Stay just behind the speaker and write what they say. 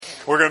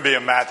We're going to be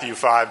in Matthew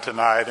 5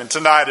 tonight, and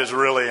tonight is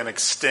really an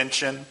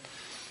extension.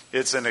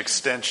 It's an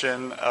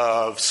extension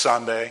of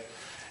Sunday.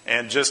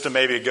 And just to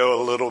maybe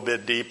go a little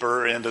bit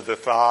deeper into the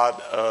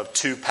thought of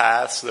two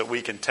paths that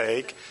we can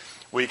take.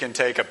 We can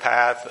take a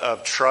path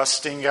of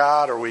trusting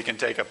God, or we can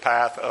take a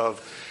path of...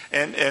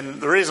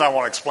 And the reason I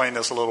want to explain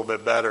this a little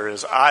bit better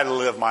is I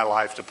live my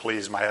life to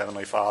please my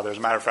Heavenly Father. As a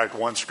matter of fact,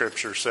 one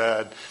scripture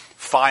said,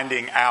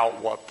 finding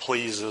out what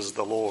pleases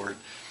the Lord.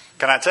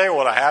 Can I tell you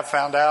what I have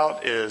found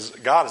out is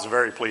God is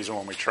very pleased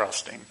when we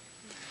trust Him.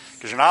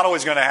 Because you're not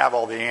always going to have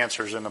all the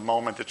answers in the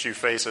moment that you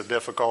face a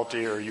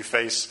difficulty or you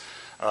face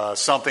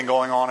something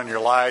going on in your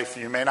life.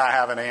 You may not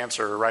have an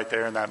answer right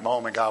there in that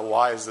moment. God,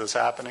 why is this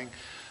happening?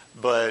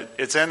 But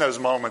it's in those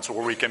moments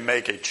where we can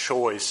make a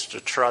choice to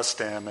trust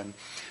Him. And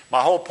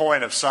my whole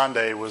point of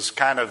Sunday was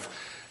kind of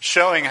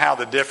showing how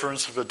the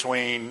difference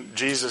between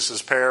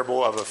Jesus'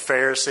 parable of a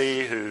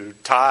Pharisee who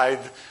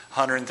tithed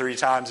 103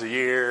 times a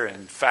year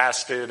and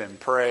fasted and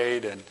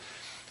prayed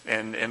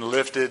and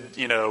lifted,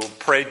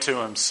 prayed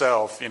to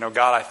himself.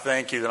 God, I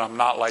thank you that I'm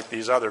not like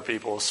these other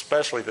people,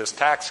 especially this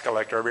tax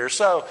collector over here.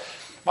 So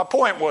my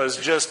point was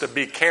just to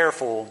be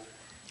careful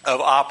of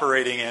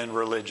operating in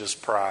religious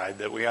pride,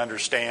 that we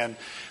understand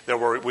that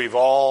we've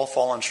all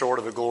fallen short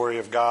of the glory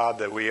of God,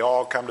 that we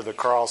all come to the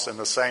cross in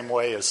the same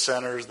way as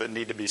sinners that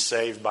need to be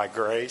saved by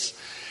grace.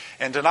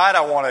 And tonight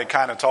I want to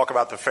kind of talk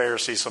about the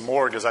Pharisees some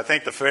more, because I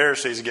think the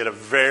Pharisees get a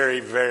very,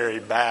 very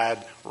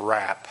bad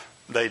rap.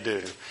 They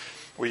do.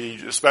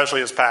 We,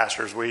 especially as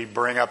pastors, we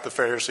bring up the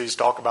Pharisees,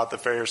 talk about the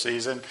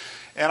Pharisees, and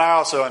I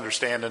also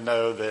understand and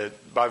know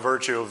that by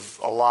virtue of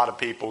a lot of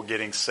people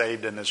getting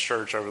saved in this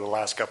church over the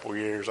last couple of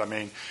years, I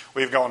mean,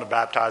 we've gone to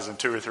baptizing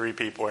 2 or 3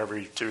 people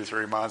every 2 or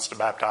 3 months to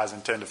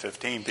baptizing 10 to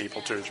 15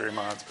 people 2 or 3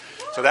 months.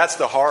 So that's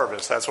the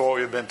harvest. That's what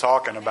we've been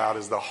talking about,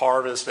 is the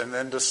harvest and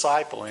then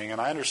discipling. And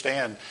I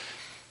understand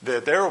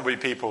that there will be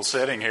people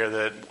sitting here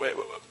that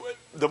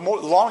the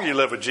longer you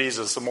live with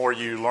Jesus, the more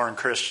you learn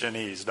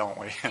Christianese, don't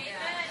we?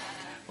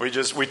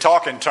 We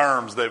talk in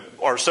terms that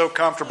are so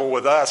comfortable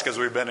with us because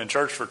we've been in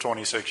church for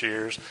 26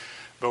 years,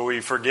 but we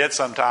forget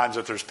sometimes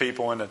that there's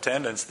people in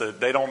attendance that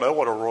they don't know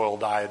what a royal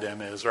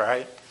diadem is,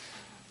 right?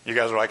 You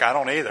guys are like, I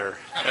don't either.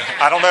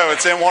 I don't know.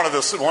 It's in one of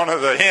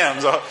the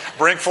hymns.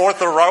 Bring forth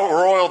the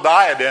royal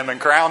diadem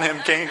and crown him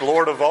King,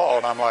 Lord of all.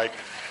 And I'm like,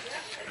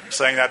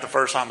 saying that the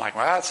first time, I'm like,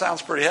 well, that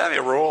sounds pretty heavy.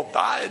 A royal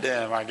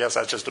diadem. I guess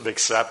that's just a big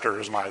scepter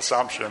is my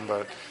assumption.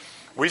 But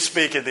we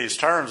speak in these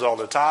terms all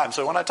the time.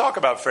 So when I talk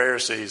about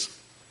Pharisees,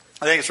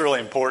 I think it's really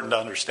important to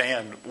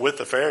understand with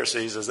the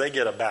Pharisees is they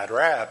get a bad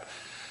rap.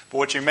 But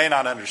what you may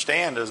not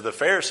understand is the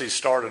Pharisees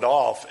started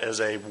off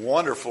as a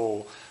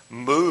wonderful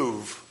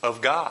move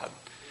of God.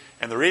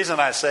 And the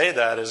reason I say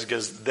that is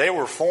because they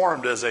were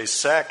formed as a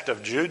sect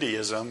of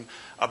Judaism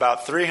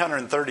about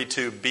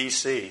 332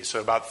 BC,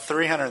 so about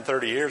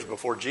 330 years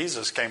before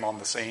Jesus came on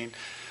the scene.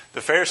 The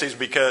Pharisees,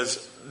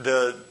 because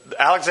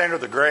Alexander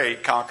the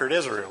Great conquered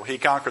Israel. He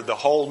conquered the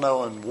whole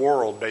known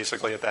world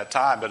basically at that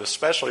time, but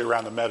especially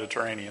around the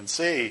Mediterranean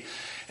Sea.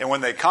 And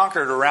when they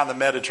conquered around the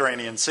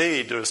Mediterranean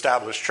Sea to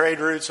establish trade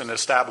routes and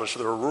establish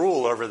their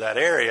rule over that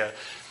area,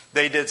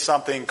 they did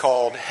something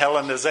called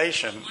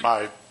Hellenization.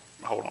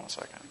 Hold on a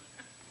second.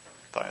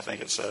 I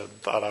think it said,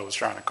 thought I was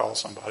trying to call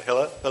somebody.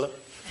 Hello?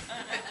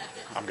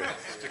 I'm good.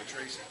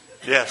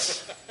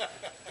 Yes.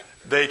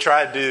 They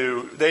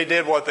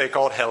did what they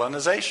called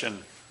Hellenization,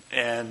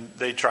 and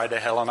they tried to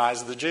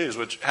Hellenize the Jews,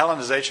 which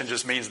Hellenization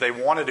just means they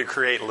wanted to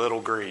create little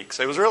Greeks.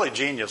 It was really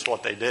genius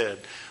what they did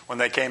when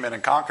they came in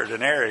and conquered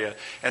an area,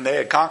 and they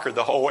had conquered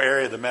the whole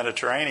area of the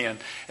Mediterranean.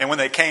 And when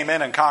they came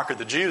in and conquered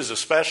the Jews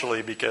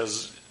especially,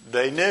 because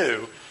they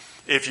knew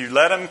if you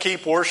let them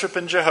keep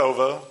worshiping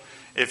Jehovah,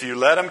 if you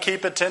let them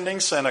keep attending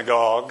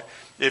synagogue,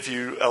 if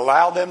you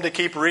allow them to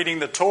keep reading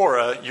the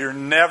Torah, you're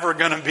never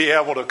going to be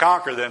able to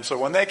conquer them. So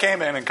when they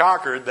came in and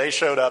conquered, they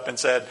showed up and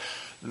said,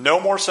 no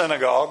more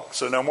synagogue,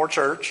 so no more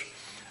church,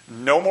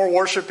 no more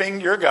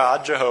worshiping your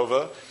God,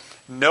 Jehovah,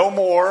 no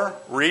more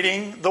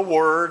reading the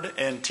Word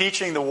and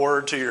teaching the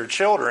Word to your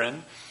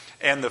children.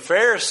 And the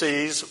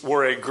Pharisees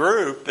were a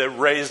group that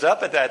raised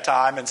up at that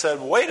time and said,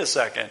 wait a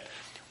second,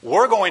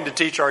 we're going to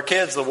teach our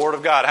kids the Word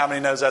of God. How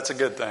many knows that's a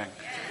good thing?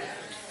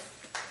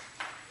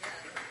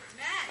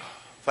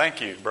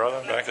 Thank you,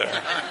 brother, back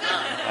there.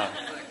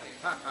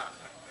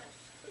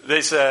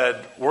 They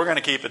said, we're going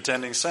to keep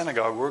attending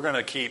synagogue. We're going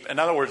to keep... In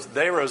other words,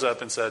 they rose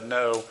up and said,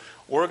 no,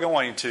 we're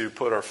going to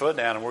put our foot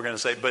down and we're going to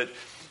say... But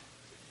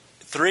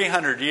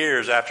 300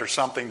 years after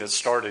something that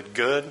started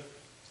good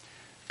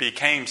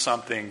became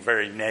something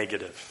very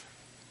negative.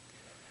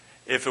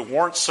 If it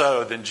weren't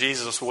so, then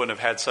Jesus wouldn't have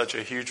had such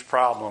a huge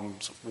problem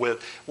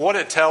with... What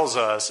it tells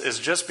us is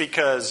just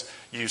because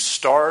you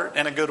start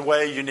in a good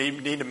way, you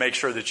need to make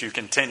sure that you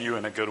continue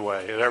in a good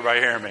way. Is everybody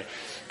hearing me?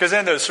 Because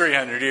in those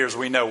 300 years,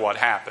 we know what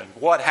happened.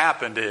 What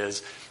happened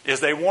is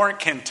they weren't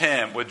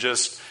content with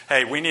just,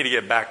 hey, we need to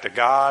get back to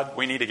God.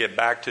 We need to get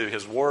back to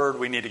His Word.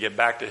 We need to get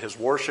back to His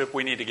worship.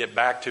 We need to get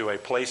back to a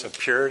place of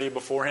purity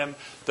before Him.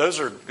 Those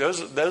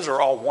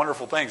are all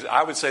wonderful things.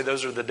 I would say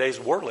those are the days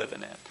we're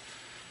living in.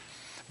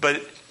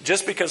 But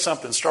just because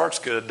something starts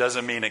good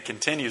doesn't mean it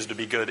continues to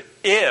be good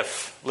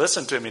if,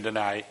 listen to me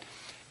tonight,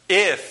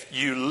 if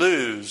you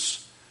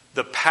lose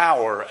the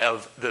power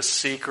of the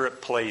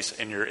secret place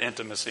in your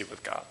intimacy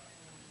with God.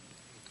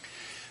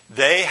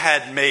 They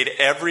had made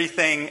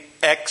everything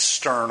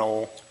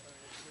external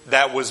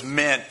that was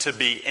meant to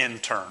be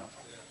internal.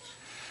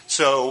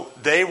 So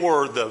they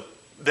were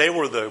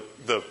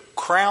the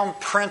crown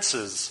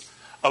princes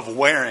of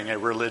wearing a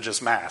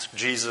religious mask.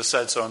 Jesus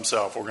said so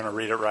himself. We're going to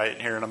read it right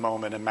here in a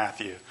moment in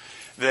Matthew.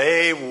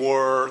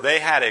 They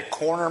had a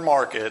corner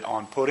market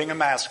on putting a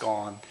mask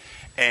on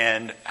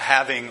and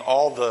having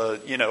all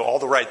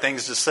the right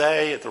things to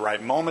say at the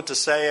right moment to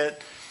say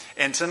it.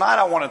 And tonight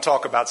I want to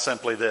talk about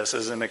simply this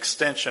as an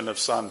extension of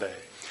Sunday.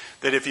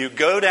 That if you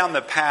go down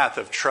the path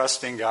of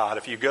trusting God,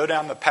 if you go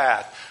down the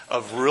path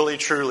of really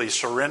truly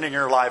surrendering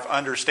your life,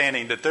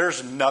 understanding that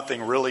there's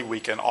nothing really we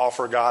can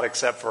offer God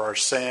except for our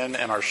sin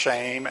and our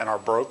shame and our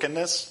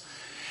brokenness.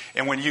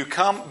 And when you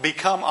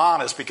become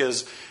honest,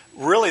 because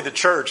really the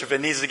church, if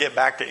it needs to get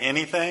back to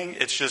anything,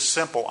 it's just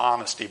simple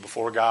honesty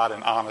before God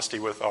and honesty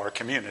with our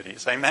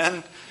communities.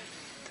 Amen?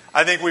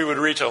 I think we would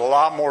reach a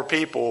lot more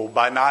people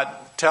by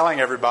not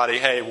telling everybody,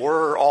 hey,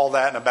 we're all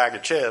that in a bag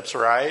of chips,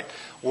 right?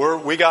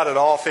 We got it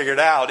all figured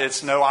out.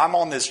 It's no, I'm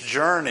on this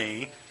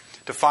journey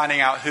to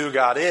finding out who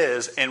God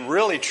is. And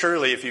really,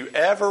 truly, if you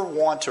ever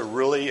want to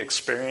really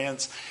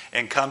experience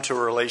and come to a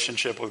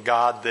relationship with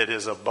God that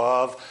is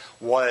above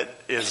what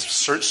is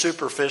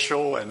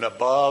superficial and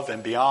above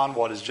and beyond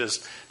what is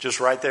just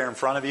right there in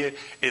front of you,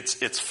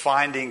 it's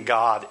finding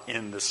God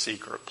in the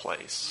secret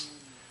place.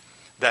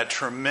 That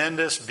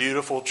tremendous,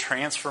 beautiful,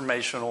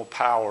 transformational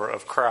power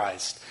of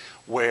Christ,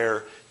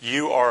 where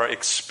you are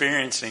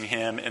experiencing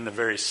Him in the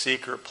very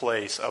secret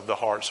place of the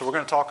heart. So we're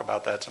going to talk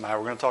about that tonight.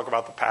 We're going to talk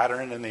about the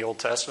pattern in the Old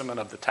Testament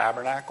of the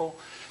tabernacle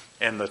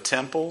and the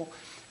temple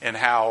and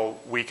how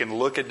we can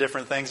look at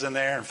different things in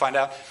there and find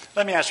out.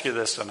 Let me ask you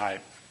this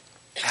tonight.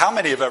 How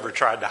many have ever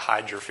tried to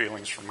hide your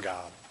feelings from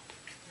God?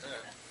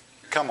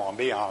 Come on,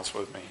 be honest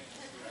with me.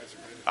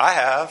 I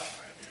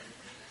have.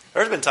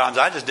 There's been times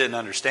I just didn't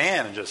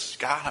understand and just,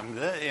 God,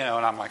 and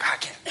I'm like, I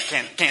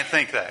can't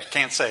think that,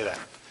 can't say that.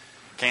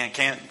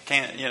 Can't,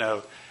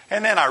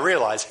 and then I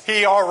realize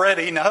He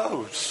already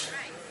knows.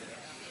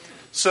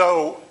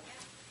 So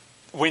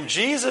when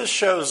Jesus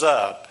shows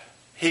up,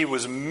 He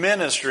was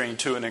ministering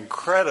to an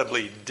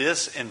incredibly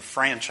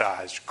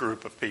disenfranchised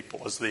group of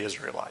people as the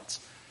Israelites.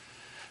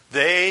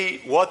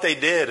 What they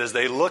did is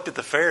they looked at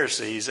the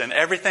Pharisees and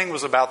everything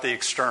was about the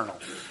external.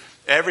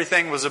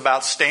 Everything was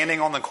about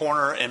standing on the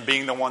corner and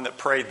being the one that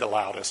prayed the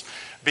loudest.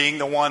 Being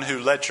the one who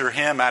let your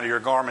hem out of your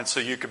garment so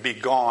you could be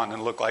gone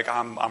and look like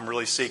I'm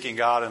really seeking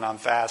God and I'm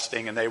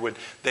fasting. And they would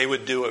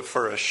do it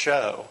for a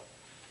show.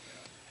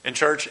 In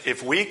church,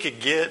 if we could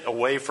get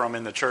away from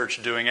in the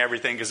church doing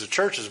everything, because the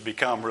church has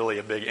become really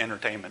a big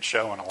entertainment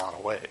show in a lot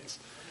of ways.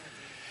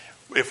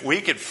 If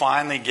we could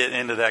finally get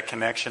into that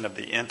connection of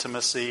the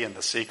intimacy and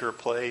the secret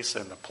place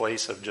and the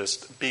place of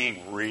just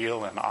being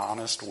real and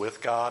honest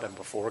with God and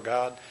before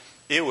God,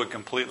 it would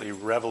completely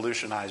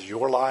revolutionize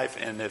your life.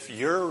 And if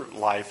your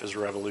life is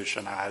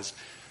revolutionized,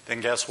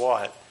 then guess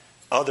what?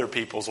 Other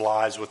people's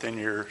lives within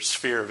your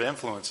sphere of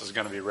influence is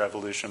going to be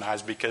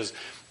revolutionized, because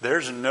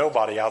there's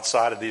nobody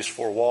outside of these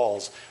four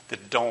walls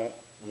that don't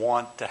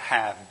want to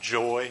have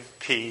joy,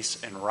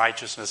 peace, and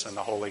righteousness in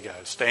the Holy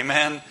Ghost.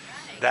 Amen?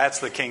 That's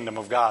the kingdom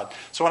of God.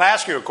 So when I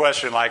ask you a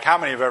question like, how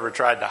many have ever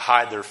tried to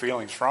hide their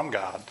feelings from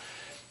God?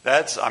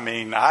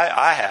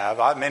 I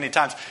have many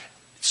times.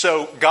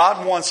 So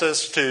God wants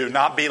us to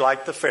not be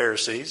like the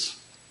Pharisees,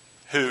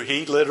 who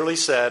He literally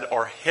said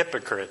are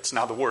hypocrites.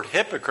 Now the word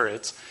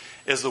hypocrites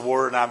is the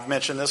word, and I've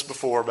mentioned this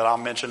before, but I'll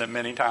mention it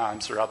many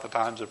times throughout the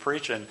times of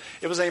preaching.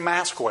 It was a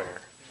mask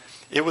wearer.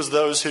 It was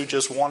those who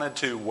just wanted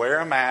to wear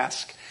a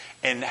mask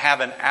and have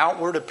an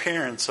outward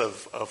appearance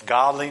of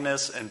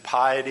godliness and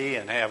piety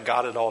and have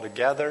got it all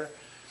together.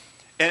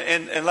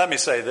 And let me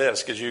say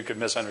this, because you could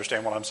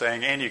misunderstand what I'm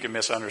saying, and you can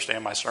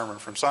misunderstand my sermon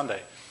from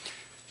Sunday.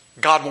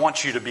 God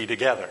wants you to be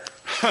together,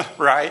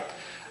 right?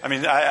 I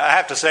mean, I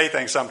have to say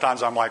things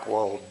sometimes I'm like,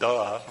 well,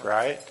 duh,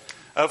 right?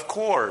 Of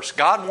course,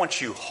 God wants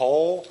you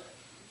whole,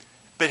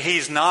 but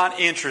He's not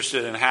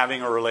interested in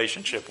having a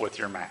relationship with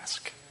your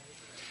mask.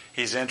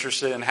 He's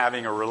interested in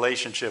having a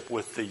relationship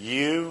with the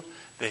you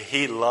that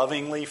He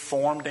lovingly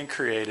formed and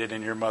created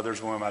in your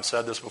mother's womb. I've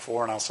said this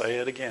before and I'll say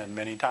it again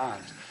many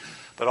times.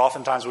 But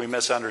oftentimes we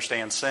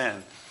misunderstand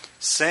sin.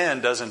 Sin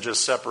doesn't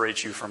just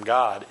separate you from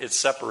God, it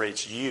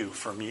separates you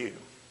from you.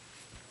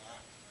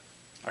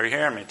 Are you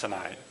hearing me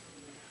tonight?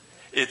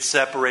 It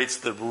separates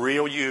the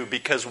real you,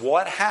 because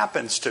what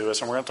happens to us,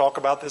 and we're going to talk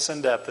about this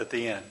in depth at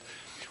the end,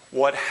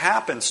 what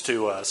happens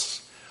to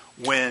us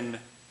when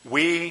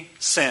we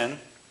sin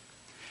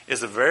is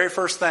the very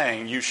first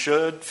thing you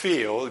should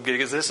feel,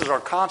 because this is our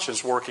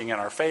conscience working in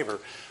our favor.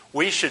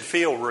 We should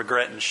feel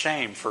regret and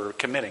shame for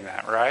committing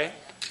that, right?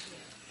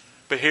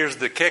 But here's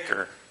the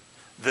kicker.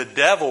 The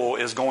devil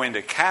is going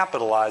to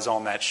capitalize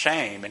on that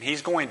shame, and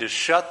he's going to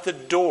shut the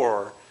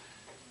door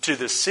to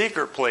the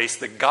secret place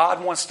that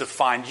God wants to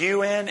find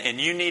you in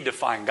and you need to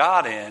find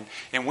God in,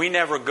 and we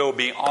never go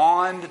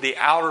beyond the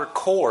outer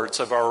courts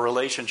of our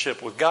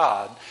relationship with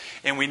God,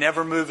 and we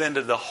never move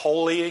into the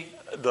holy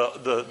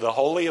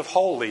of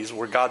holies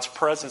where God's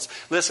presence.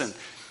 Listen,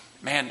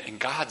 man, in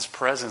God's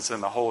presence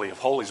in the Holy of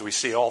Holies, we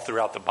see all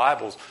throughout the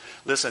Bibles.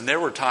 Listen, there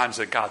were times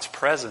that God's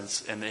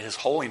presence and His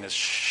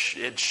holiness,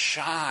 it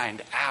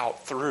shined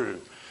out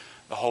through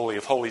the Holy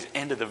of Holies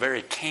into the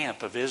very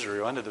camp of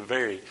Israel, onto the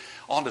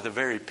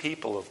very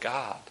people of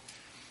God.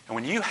 And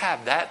when you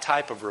have that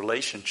type of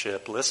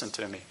relationship, listen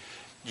to me,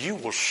 you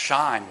will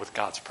shine with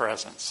God's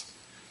presence.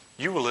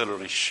 You will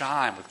literally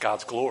shine with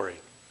God's glory.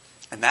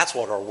 And that's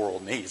what our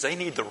world needs. They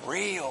need the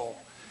real.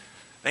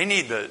 They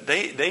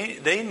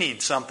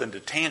need something to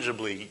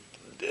tangibly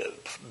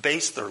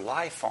base their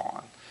life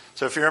on.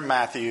 So if you're in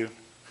Matthew,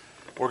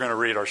 we're going to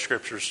read our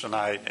scriptures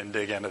tonight and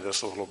dig into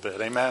this a little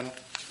bit. Amen.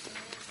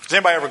 Has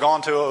anybody ever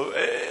gone to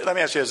let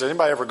me ask you this, has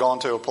anybody ever gone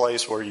to a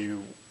place where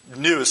you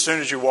knew as soon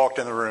as you walked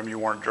in the room you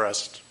weren't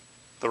dressed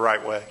the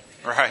right way?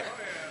 Right?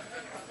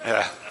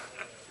 Yeah.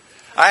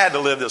 I had to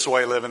live this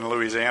way living in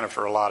Louisiana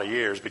for a lot of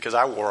years because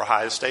I wore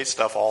Ohio State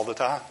stuff all the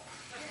time.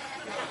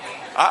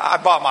 I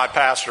bought my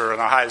pastor an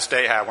Ohio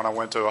State hat when I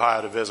went to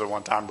Ohio to visit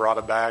one time, brought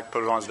it back,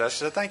 put it on his desk.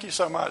 He said, "Thank you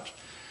so much."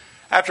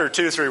 After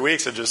 2 or 3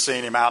 weeks of just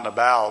seeing him out and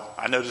about,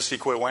 I noticed he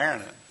quit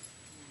wearing it.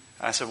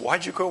 And I said,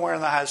 "Why'd you quit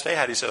wearing the Ohio State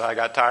hat?" He said, "I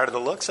got tired of the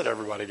looks that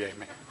everybody gave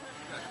me."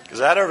 Because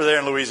that over there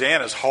in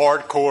Louisiana is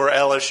hardcore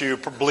LSU,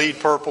 bleed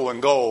purple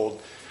and gold.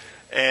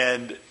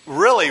 And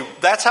really,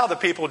 that's how the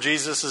people of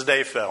Jesus'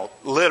 day felt.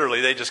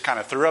 Literally, they just kind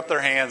of threw up their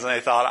hands and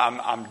they thought,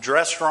 I'm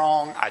dressed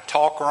wrong, I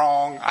talk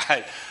wrong,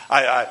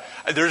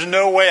 there's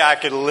no way I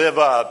could live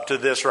up to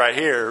this right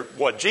here.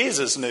 What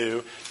Jesus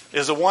knew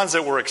is the ones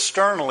that were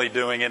externally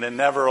doing it and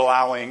never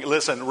allowing.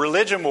 Listen,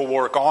 religion will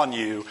work on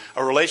you.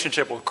 A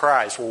relationship with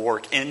Christ will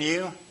work in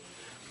you.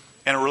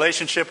 And a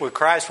relationship with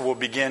Christ will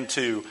begin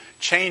to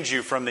change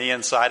you from the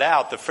inside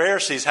out. The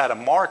Pharisees had a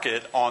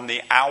market on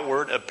the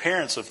outward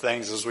appearance of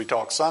things, as we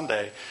talk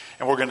Sunday,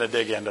 and we're going to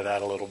dig into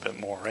that a little bit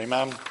more.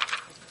 Amen?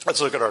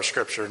 Let's look at our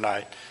scripture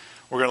tonight.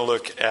 We're going to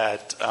look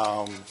at,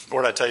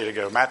 where did I tell you to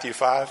go? Matthew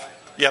 5?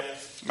 Yep,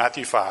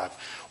 Matthew 5.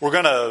 We're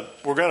going to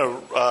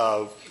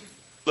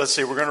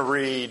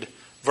read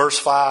verse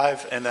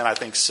 5, and then I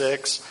think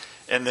 6,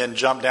 and then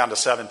jump down to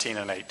 17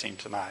 and 18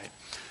 tonight.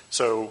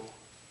 So,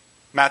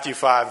 Matthew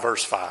 5,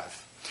 verse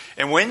 5.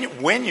 And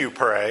when you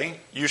pray,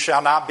 you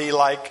shall not be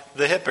like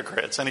the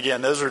hypocrites. And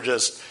again, those are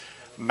just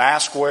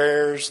mask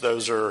wearers.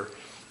 Those are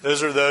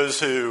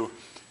those who...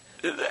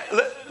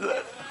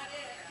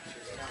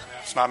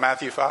 It's not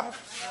Matthew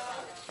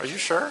 5? Are you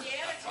sure?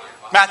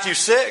 Matthew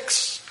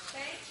 6.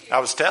 I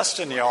was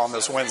testing you on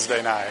this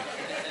Wednesday night.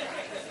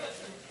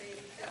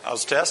 I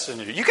was testing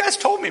you. You guys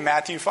told me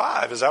Matthew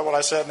 5. Is that what I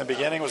said in the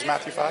beginning was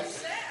Matthew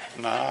 5?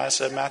 No, I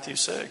said Matthew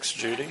 6,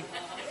 Judy.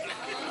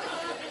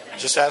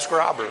 Just ask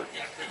Robert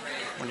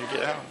when you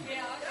get home.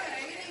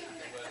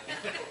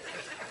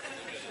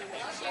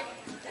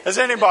 Has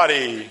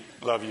anybody,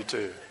 love you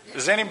too,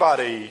 has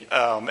anybody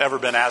ever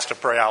been asked to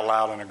pray out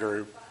loud in a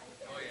group?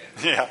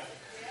 Yeah.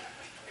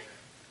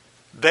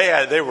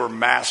 They were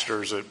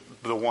masters at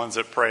the ones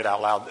that prayed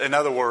out loud. In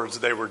other words,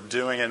 they were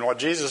doing, and what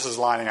Jesus is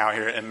lining out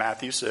here in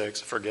Matthew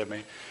 6, forgive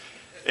me,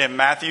 in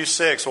Matthew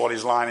 6, what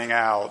he's lining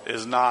out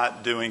is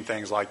not doing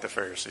things like the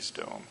Pharisees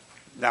do them.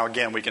 Now,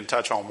 again, we can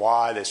touch on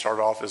why. They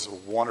started off as a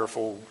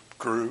wonderful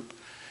group,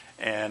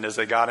 and as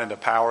they got into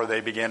power,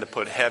 they began to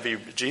put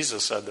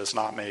Jesus said this,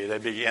 not me, they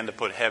began to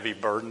put heavy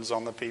burdens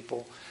on the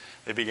people.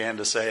 They began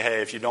to say,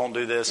 hey, if you don't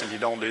do this and you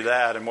don't do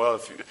that, and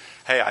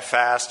hey, I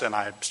fast and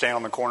I stand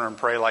on the corner and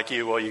pray like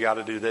you, well, you got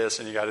to do this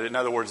and you got to. In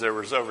other words, there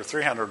was over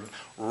 300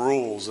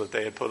 rules that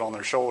they had put on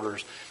their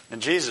shoulders.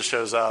 And Jesus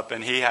shows up,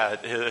 and he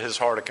had his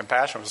heart of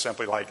compassion was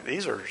simply like,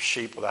 these are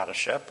sheep without a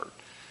shepherd.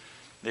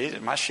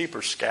 My sheep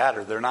are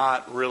scattered. They're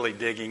not really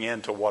digging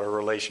into what a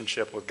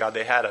relationship with God.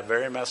 They had a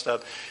very messed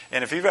up.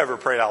 And if you've ever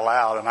prayed out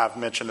loud, and I've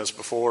mentioned this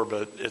before,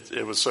 but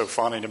it was so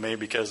funny to me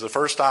because the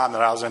first time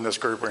that I was in this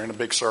group, we were in a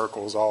big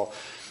circle. It was all,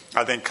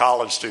 I think,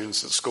 college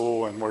students at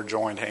school, and we're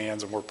joined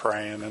hands and we're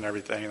praying and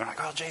everything. And I'm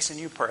like, oh, Jason,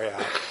 you pray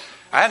out.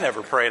 I had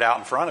never prayed out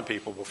in front of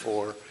people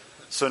before.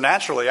 So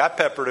naturally, I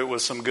peppered it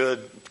with some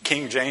good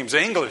King James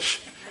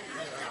English.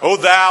 O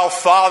thou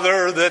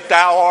Father, that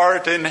thou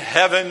art in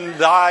heaven,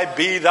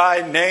 be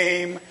thy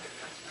name.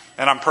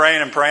 And I'm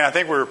praying and praying. I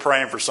think we were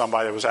praying for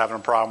somebody that was having a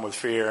problem with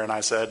fear. And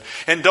I said,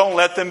 and don't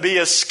let them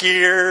be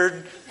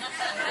scared.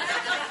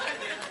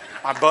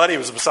 My buddy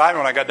was beside me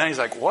when I got done. He's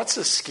like, what's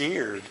a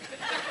scared?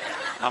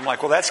 I'm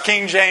like, well, that's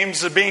King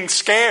James of being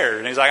scared.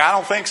 And he's like, I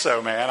don't think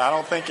so, man. I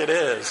don't think it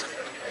is.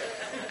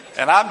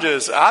 And I'm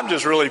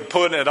just really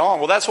putting it on.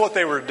 Well, that's what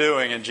they were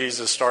doing. And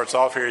Jesus starts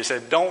off here. He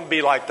said, don't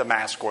be like the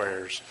mask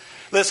wearers.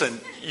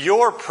 Listen,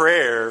 your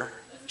prayer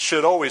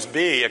should always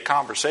be a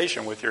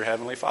conversation with your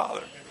Heavenly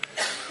Father.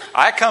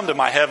 I come to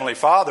my Heavenly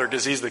Father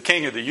because He's the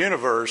King of the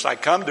universe. I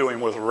come to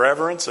Him with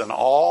reverence and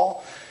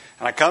awe.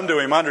 And I come to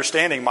Him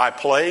understanding my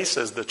place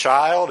as the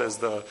child, as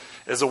the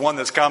is the one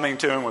that's coming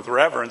to him with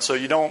reverence. So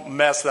you don't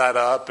mess that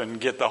up and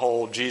get the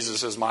whole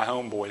Jesus is my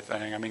homeboy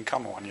thing. I mean,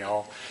 come on,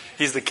 y'all.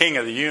 He's the king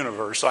of the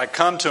universe. So I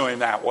come to him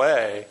that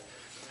way,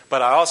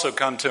 but I also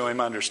come to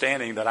him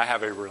understanding that I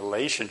have a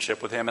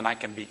relationship with him and I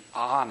can be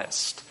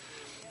honest.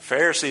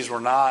 Pharisees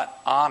were not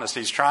honest.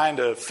 He's trying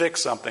to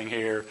fix something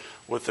here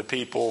with the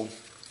people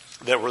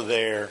that were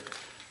there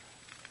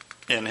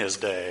in his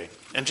day.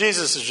 And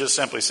Jesus is just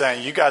simply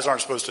saying, you guys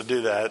aren't supposed to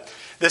do that.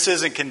 This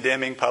isn't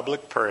condemning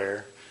public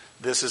prayer.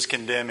 This is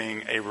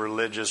condemning a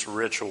religious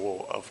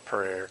ritual of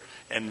prayer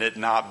and it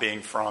not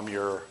being from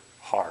your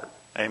heart.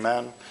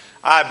 Amen?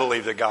 I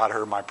believe that God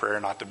heard my prayer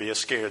not to be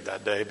scared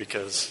that day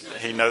because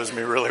he knows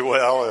me really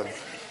well. And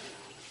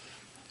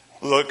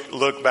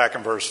look back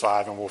in verse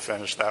 5 and we'll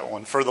finish that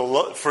one. For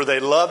they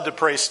love to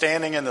pray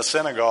standing in the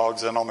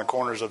synagogues and on the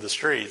corners of the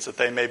streets, that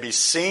they may be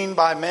seen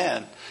by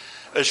men.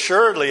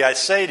 Assuredly, I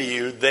say to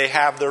you, they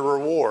have their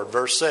reward.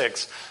 Verse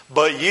 6.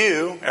 But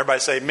you, everybody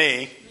say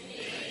me,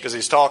 because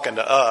he's talking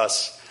to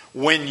us.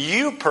 When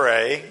you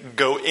pray,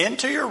 go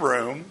into your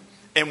room,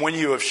 and when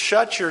you have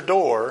shut your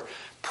door,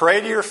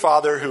 pray to your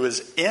Father who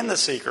is in the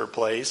secret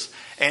place,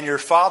 and your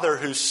Father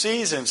who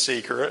sees in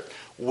secret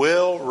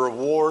will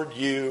reward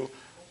you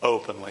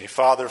openly.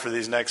 Father, for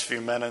these next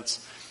few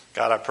minutes,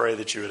 God, I pray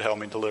that you would help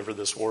me deliver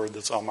this word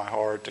that's on my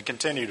heart to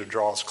continue to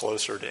draw us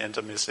closer to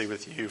intimacy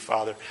with you,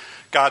 Father.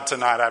 God,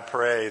 tonight I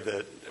pray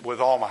that with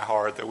all my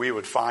heart that we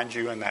would find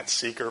you in that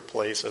secret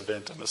place of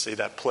intimacy,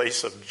 that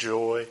place of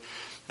joy,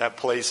 that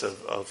place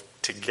of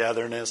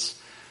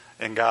togetherness.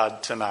 And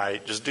God,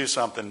 tonight, just do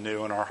something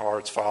new in our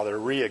hearts, Father.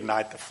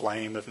 Reignite the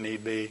flame if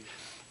need be.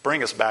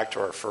 Bring us back to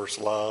our first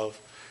love.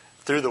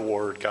 Through the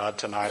word, God,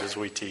 tonight as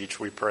we teach,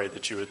 we pray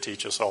that you would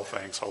teach us all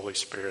things, Holy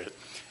Spirit.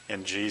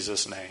 In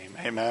Jesus' name,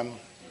 amen.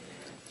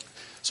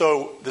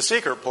 So the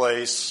secret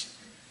place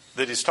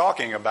that he's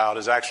talking about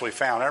is actually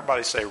found,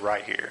 everybody say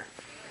right here.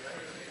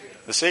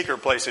 The secret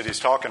place that he's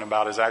talking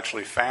about is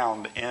actually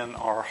found in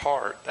our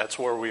heart. That's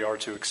where we are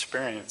to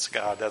experience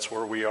God. That's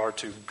where we are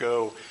to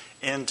go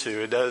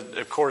into. It does,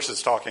 of course,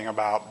 it's talking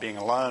about being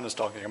alone. It's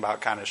talking about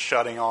kind of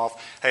shutting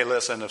off. Hey,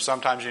 listen, if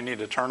sometimes you need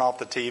to turn off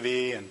the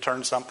TV and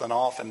turn something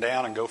off and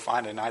down and go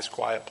find a nice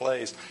quiet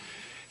place,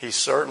 he's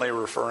certainly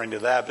referring to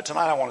that. But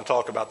tonight I want to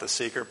talk about the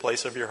secret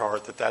place of your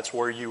heart, that's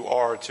where you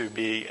are to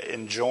be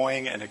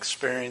enjoying and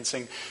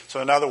experiencing.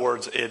 So in other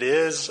words, it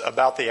is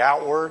about the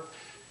outward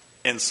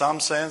in some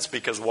sense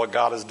because what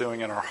God is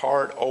doing in our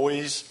heart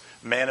always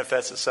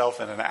manifests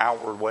itself in an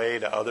outward way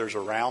to others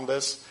around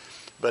us.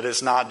 But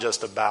it's not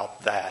just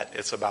about that.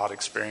 It's about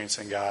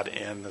experiencing God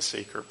in the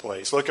secret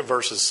place. Look at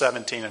verses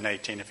 17 and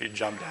 18 if you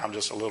jump down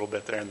just a little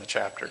bit there in the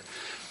chapter.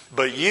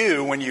 But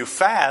you, when you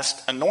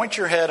fast, anoint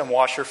your head and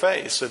wash your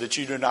face, so that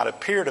you do not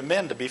appear to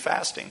men to be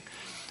fasting.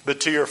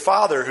 But to your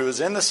Father who is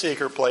in the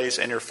secret place,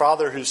 and your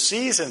Father who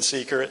sees in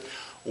secret,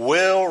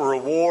 will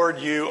reward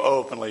you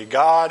openly.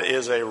 God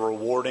is a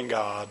rewarding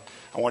God.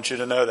 I want you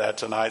to know that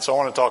tonight. So I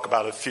want to talk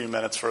about a few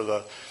minutes for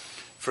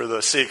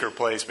the secret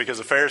place, because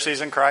the Pharisees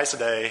in Christ's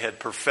day had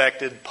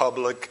perfected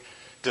public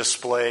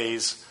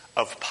displays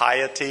of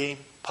piety,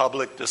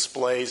 public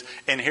displays.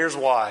 And here's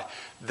why.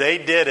 They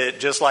did it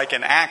just like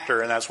an actor,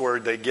 and that's where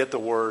they get the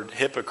word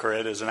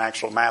hypocrite, is an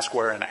actual mask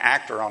wearing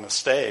actor on a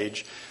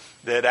stage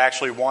that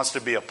actually wants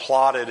to be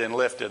applauded and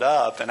lifted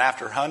up. And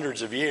after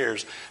hundreds of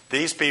years,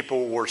 these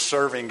people were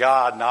serving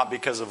God not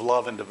because of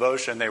love and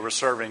devotion. They were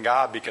serving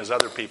God because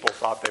other people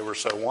thought they were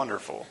so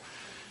wonderful.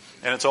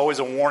 And it's always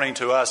a warning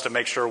to us to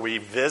make sure we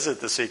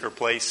visit the secret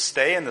place,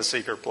 stay in the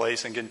secret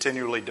place, and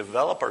continually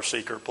develop our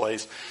secret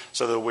place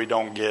so that we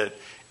don't get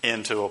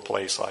into a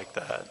place like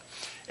that.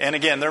 And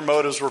again, their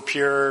motives were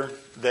pure.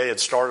 They had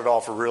started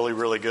off really,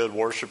 really good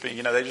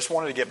worshiping. They just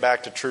wanted to get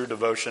back to true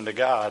devotion to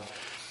God.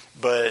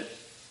 But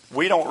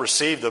we don't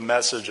receive the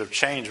message of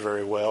change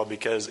very well,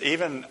 because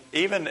even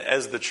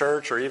as the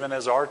church, or even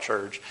as our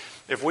church,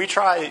 if we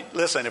try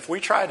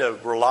to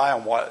rely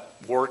on what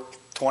worked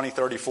 20,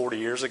 30, 40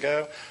 years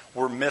ago,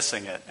 we're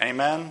missing it.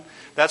 Amen?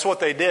 That's what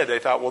they did. They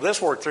thought, well,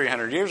 this worked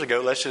 300 years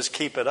ago. Let's just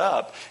keep it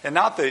up.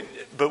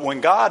 But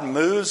when God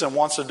moves and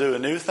wants to do a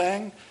new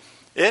thing,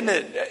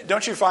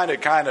 don't you find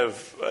it kind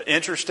of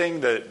interesting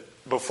that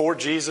before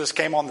Jesus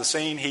came on the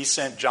scene, he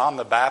sent John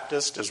the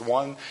Baptist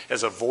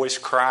as a voice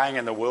crying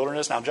in the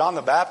wilderness? Now, John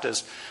the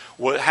Baptist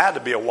had to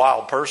be a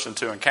wild person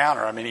to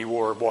encounter. I mean, he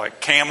wore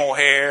camel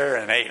hair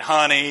and ate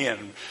honey,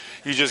 and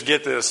you just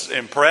get this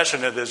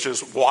impression of this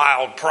just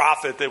wild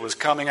prophet that was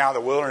coming out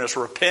of the wilderness.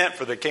 Repent,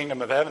 for the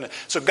kingdom of heaven.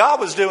 So God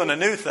was doing a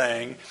new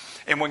thing.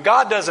 And when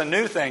God does a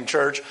new thing,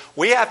 church,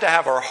 we have to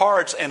have our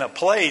hearts in a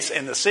place,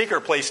 in the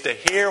secret place, to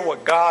hear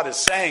what God is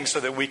saying so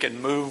that we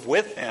can move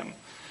with him.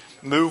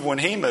 Move when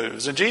he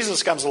moves. And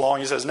Jesus comes along,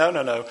 he says,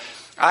 no.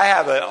 I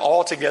have an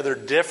altogether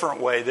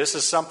different way. This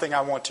is something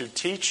I want to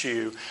teach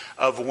you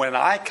of. When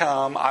I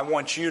come, I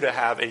want you to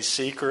have a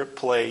secret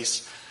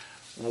place,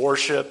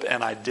 worship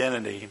and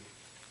identity.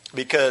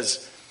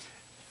 Because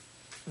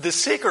the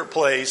secret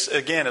place,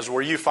 again, is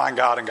where you find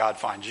God and God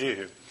finds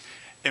you.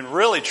 And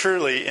really,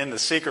 truly, in the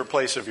secret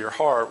place of your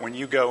heart, when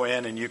you go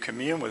in and you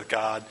commune with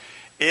God,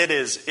 it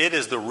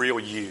is the real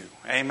you.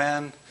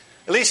 Amen?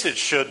 At least it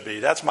should be.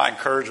 That's my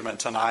encouragement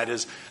tonight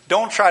is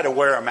don't try to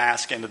wear a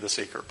mask into the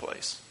secret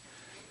place.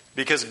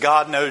 Because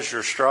God knows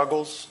your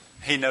struggles.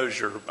 He knows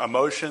your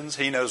emotions.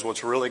 He knows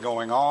what's really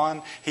going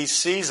on. He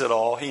sees it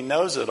all. He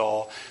knows it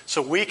all.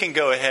 So we can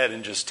go ahead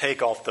and just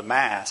take off the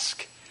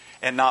mask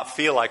and not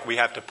feel like we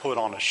have to put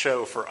on a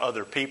show for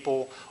other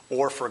people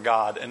or for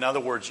God. In other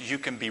words, you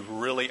can be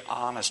really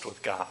honest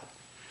with God.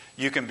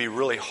 You can be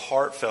really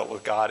heartfelt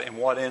with God. And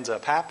what ends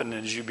up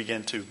happening is you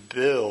begin to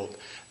build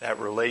that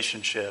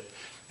relationship.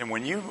 And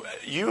when you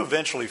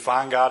eventually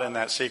find God in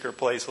that secret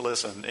place,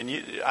 listen,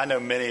 and I know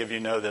many of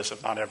you know this,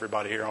 if not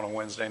everybody here on a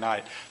Wednesday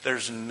night,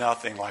 there's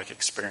nothing like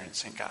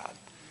experiencing God.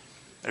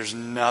 There's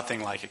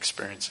nothing like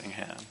experiencing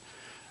Him.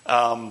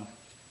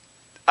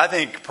 I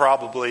think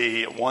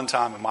probably at one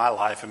time in my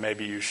life, and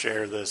maybe you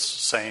share this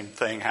same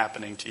thing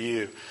happening to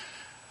you,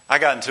 I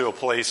got into a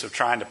place of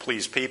trying to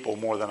please people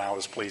more than I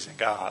was pleasing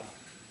God.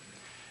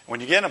 When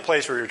you get in a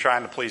place where you're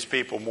trying to please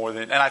people more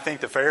than, and I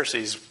think the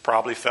Pharisees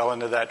probably fell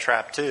into that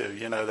trap too.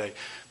 You know,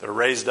 they're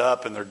raised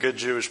up and they're good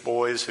Jewish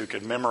boys who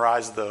could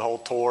memorize the whole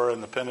Torah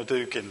and the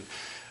Pentateuch and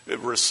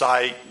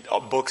recite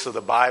books of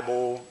the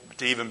Bible,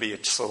 to even be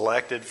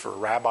selected for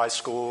rabbi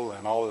school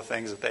and all the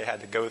things that they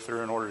had to go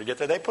through in order to get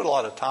there. They put a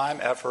lot of time,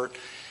 effort,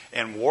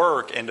 and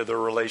work into their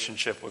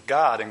relationship with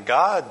God. And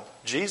God,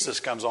 Jesus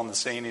comes on the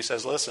scene. He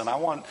says, listen, I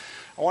want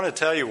to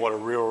tell you what a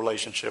real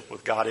relationship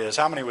with God is.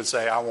 How many would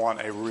say, I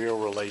want a real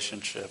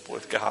relationship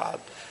with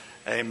God?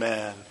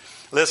 Amen.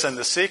 Listen,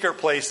 the secret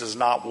place is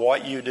not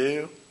what you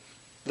do.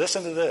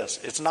 Listen to this.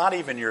 It's not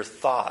even your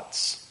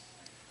thoughts.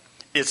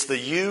 It's the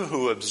you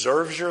who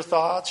observes your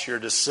thoughts, your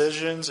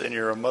decisions, and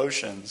your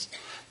emotions.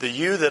 The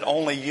you that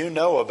only you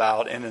know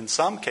about, and in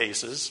some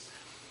cases,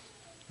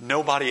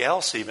 nobody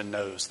else even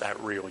knows that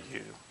real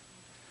you.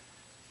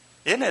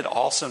 Isn't it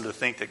awesome to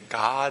think that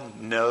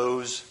God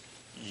knows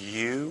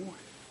you?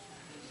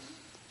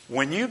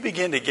 When you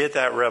begin to get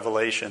that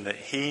revelation that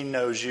He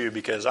knows you,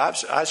 because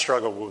I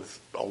struggled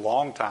with a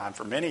long time,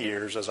 for many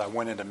years as I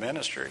went into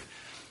ministry,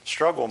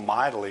 struggled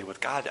mightily with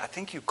God. I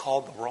think you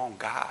called the wrong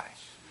guy.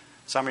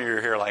 Some of you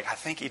are here like, I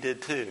think He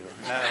did too.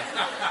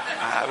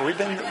 No,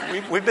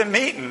 we've been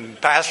meeting,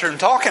 Pastor, and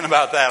talking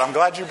about that. I'm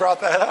glad you brought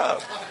that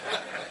up.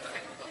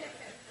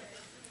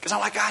 Because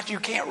I'm like, God, you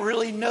can't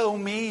really know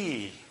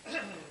me.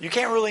 You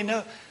can't really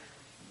know.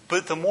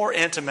 But the more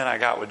intimate I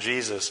got with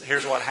Jesus,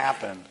 here's what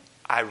happened.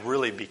 I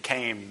really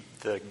became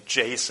the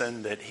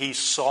Jason that He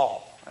saw.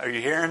 Are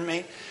you hearing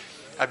me?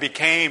 I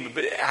became,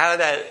 out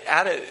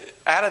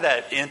of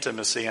that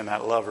intimacy and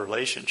that love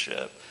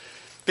relationship.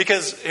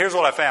 Because here's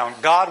what I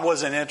found. God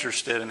wasn't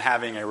interested in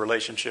having a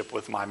relationship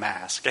with my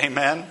mask.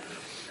 Amen?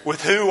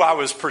 With who I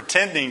was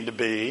pretending to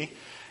be.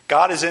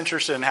 God is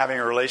interested in having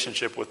a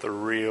relationship with the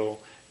real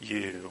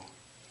you.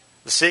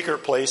 The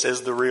secret place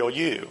is the real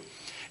you.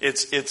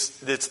 It's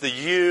the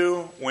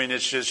you when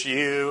it's just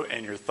you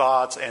and your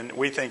thoughts, and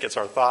we think it's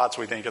our thoughts,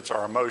 we think it's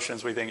our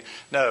emotions,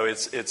 no,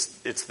 it's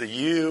the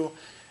you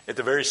at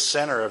the very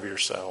center of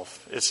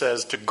yourself. It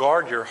says to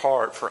guard your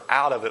heart, for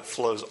out of it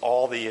flows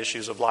all the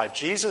issues of life.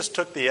 Jesus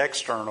took the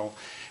external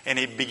and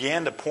He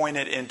began to point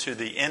it into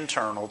the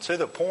internal, to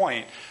the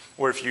point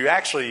where if you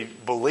actually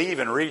believe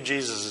and read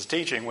Jesus'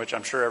 teaching, which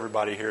I'm sure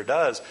everybody here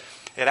does,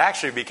 it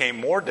actually became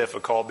more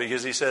difficult,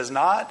 because He says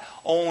not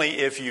only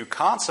if you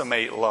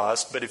consummate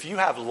lust, but if you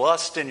have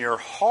lust in your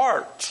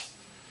heart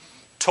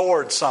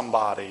towards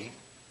somebody,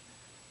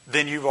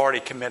 then you've already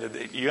committed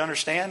it. You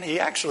understand?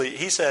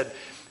 He said,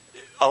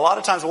 a lot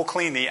of times we'll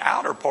clean the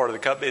outer part of the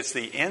cup. It's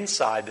the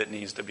inside that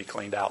needs to be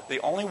cleaned out.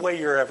 The only way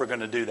you're ever going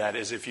to do that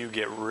is if you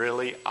get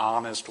really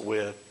honest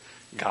with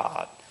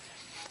God.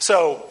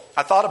 So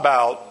I thought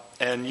about,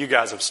 and you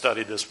guys have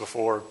studied this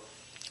before,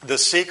 the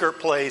secret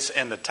place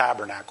and the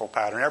tabernacle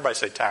pattern. Everybody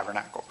say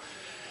tabernacle.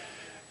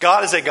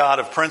 God is a God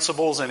of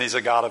principles and He's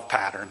a God of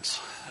patterns.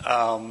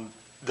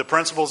 The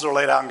principles that are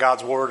laid out in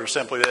God's Word are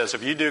simply this.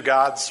 If you do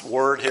God's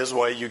Word His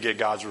way, you get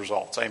God's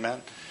results.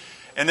 Amen?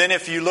 And then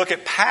if you look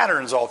at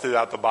patterns all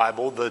throughout the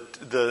Bible,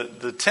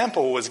 the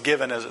temple was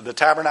given as the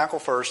tabernacle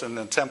first, and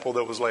the temple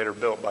that was later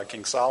built by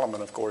King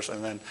Solomon, of course,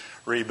 and then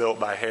rebuilt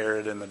by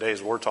Herod in the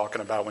days we're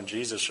talking about when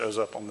Jesus shows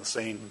up on the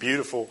scene.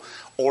 Beautiful,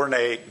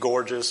 ornate,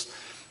 gorgeous.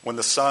 When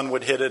the sun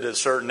would hit it at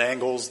certain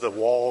angles, the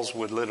walls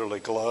would literally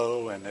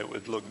glow and it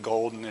would look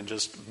golden, and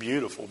just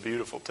beautiful,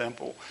 beautiful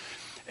temple.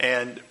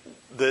 And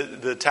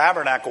the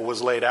tabernacle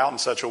was laid out in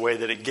such a way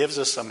that it gives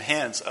us some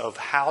hints of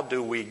how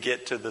do we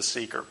get to the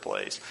secret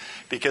place.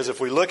 Because if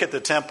we look at the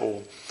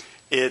temple,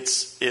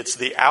 it's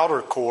the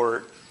outer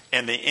court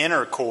and the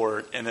inner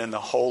court and then the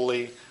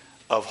Holy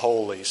of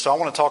Holies. So I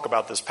want to talk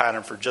about this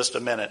pattern for just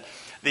a minute.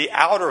 The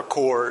outer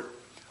court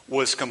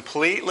was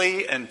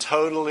completely and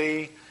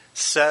totally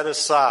set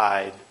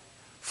aside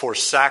for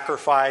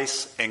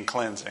sacrifice and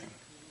cleansing.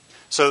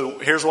 So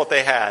here's what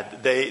they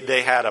had.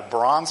 They had a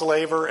bronze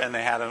laver and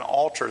they had an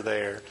altar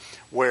there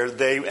where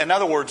in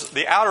other words,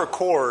 the outer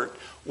court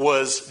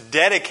was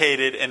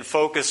dedicated and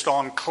focused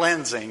on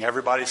cleansing.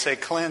 Everybody say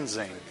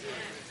cleansing.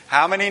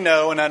 How many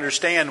know and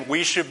understand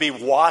we should be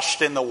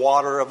washed in the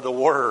water of the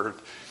Word?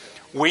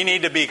 We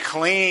need to be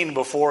clean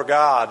before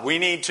God. We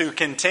need to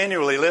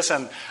continually,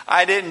 listen,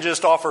 I didn't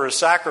just offer a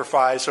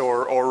sacrifice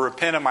or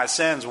repent of my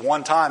sins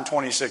one time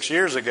 26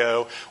 years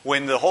ago.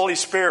 When the Holy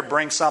Spirit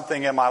brings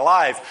something in my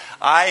life,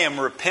 I am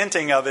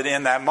repenting of it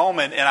in that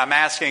moment, and I'm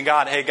asking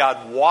God, hey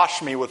God,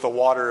 wash me with the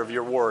water of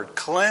your Word.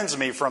 Cleanse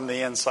me from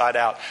the inside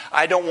out.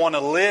 I don't want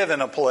to live in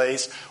a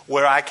place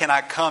where I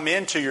cannot come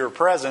into your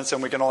presence,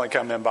 and we can only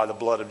come in by the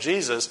blood of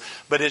Jesus.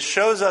 But it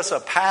shows us a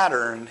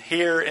pattern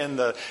here in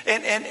the,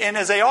 and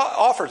as they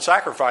offered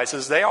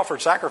sacrifices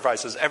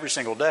every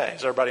single day.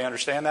 Does everybody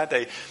understand that?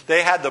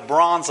 They had the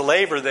bronze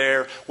laver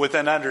there with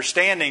an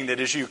understanding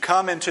that as you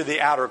come into the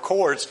outer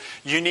courts,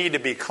 you need to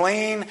be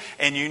clean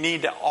and you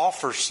need to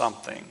offer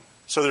something.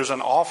 So there's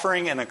an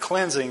offering and a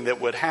cleansing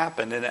that would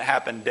happen, and it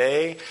happened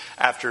day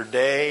after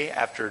day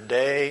after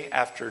day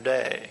after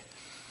day.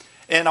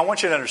 And I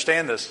want you to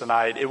understand this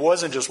tonight. It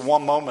wasn't just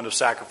one moment of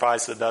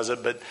sacrifice that does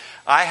it, but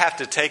I have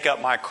to take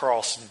up my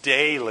cross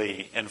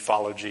daily and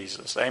follow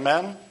Jesus.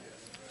 Amen?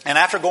 And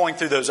after going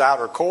through those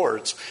outer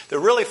courts, they're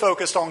really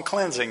focused on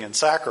cleansing and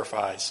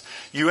sacrifice.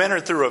 You enter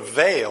through a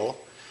veil.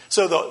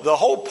 So the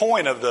whole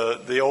point of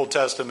the Old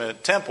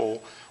Testament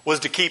temple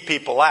was to keep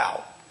people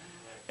out.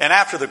 And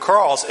after the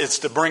cross, it's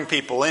to bring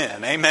people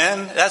in.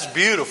 Amen? That's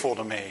beautiful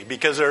to me.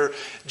 Because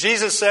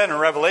Jesus said in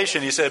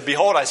Revelation, He said,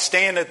 behold, I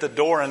stand at the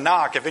door and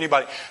knock. If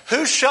anybody,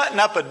 who's shutting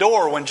up a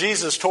door when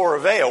Jesus tore a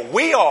veil?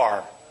 We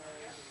are.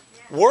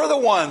 We're the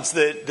ones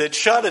that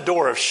shut a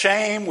door of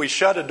shame. We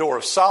shut a door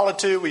of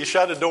solitude. We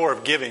shut a door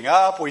of giving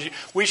up.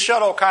 We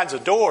shut all kinds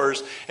of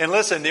doors. And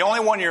listen, the only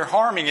one you're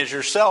harming is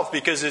yourself,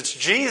 because it's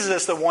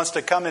Jesus that wants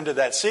to come into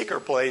that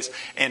secret place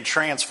and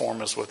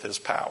transform us with His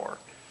power.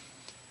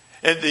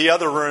 And the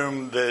other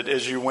room that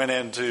as you went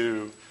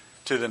into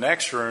the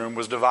next room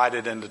was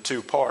divided into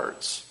two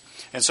parts.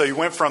 And so you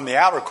went from the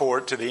outer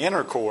court to the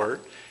inner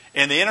court.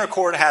 And the inner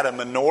court had a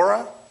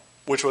menorah,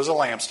 which was a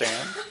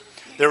lampstand.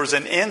 There was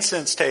an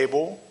incense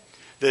table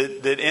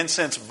that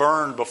incense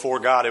burned before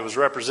God. It was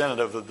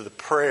representative of the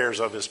prayers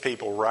of His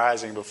people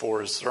rising before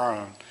His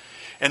throne.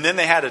 And then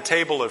they had a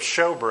table of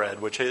showbread,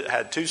 which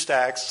had 2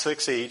 stacks,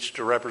 6 each,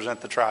 to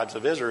represent the tribes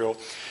of Israel.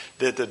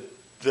 That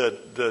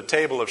the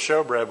table of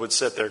showbread would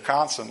sit there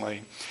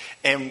constantly.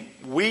 And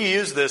we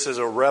use this as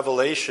a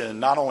revelation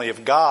not only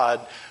of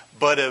God,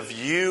 but of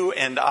you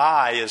and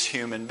I as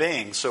human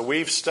beings. So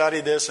we've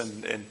studied this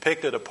and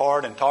picked it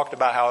apart and talked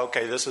about how,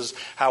 okay, this is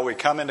how we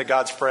come into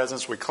God's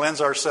presence. We cleanse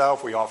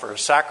ourselves. We offer a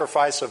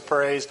sacrifice of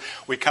praise.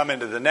 We come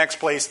into the next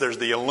place. There's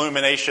the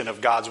illumination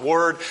of God's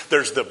Word.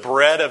 There's the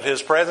bread of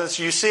His presence.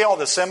 You see all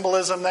the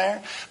symbolism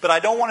there? But I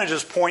don't want to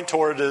just point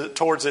towards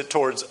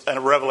a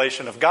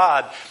revelation of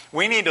God.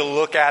 We need to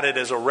look at it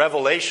as a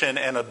revelation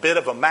and a bit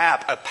of a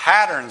map, a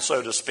pattern,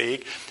 so to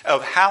speak,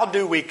 of how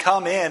do we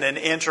come in and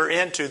enter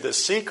into the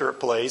secret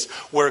place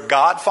where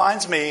God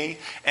finds me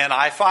and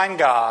I find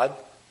God.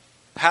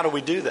 How do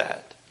we do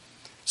that?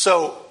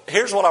 So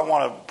here's what I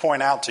want to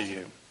point out to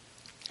you,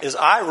 is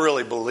I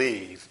really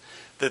believe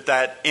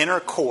that inner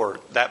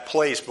court, that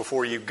place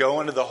before you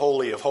go into the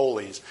Holy of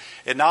Holies,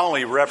 it not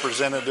only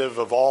representative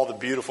of all the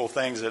beautiful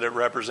things that it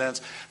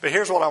represents, but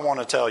here's what I want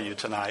to tell you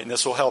tonight, and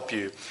this will help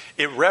you.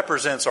 It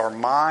represents our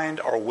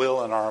mind, our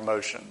will, and our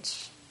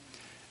emotions.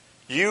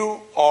 You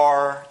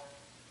are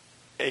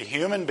a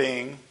human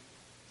being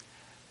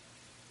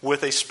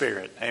with a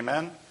spirit.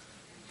 Amen?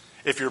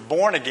 If you're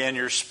born again,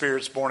 your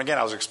spirit's born again.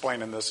 I was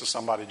explaining this to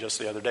somebody just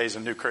the other day. He's a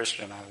new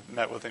Christian. I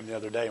met with him the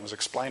other day and was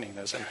explaining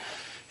this. And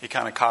he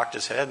kind of cocked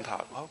his head and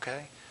thought,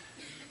 okay.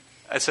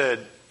 I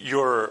said,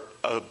 you're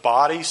a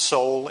body,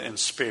 soul, and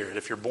spirit.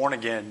 If you're born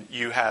again,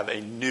 you are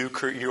a new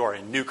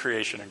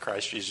creation in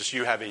Christ Jesus.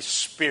 You have a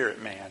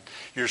spirit, man.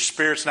 Your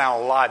spirit's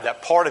now alive.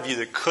 That part of you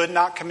that could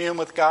not commune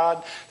with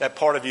God, that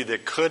part of you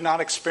that could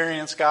not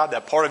experience God,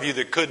 that part of you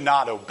that could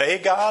not obey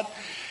God,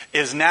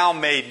 is now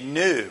made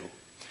new.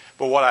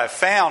 But what I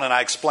found, and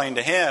I explained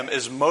to him,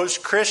 is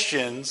most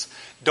Christians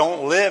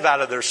don't live out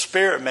of their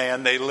spirit,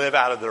 man. They live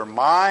out of their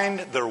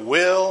mind, their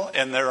will,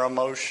 and their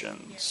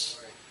emotions.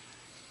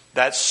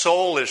 That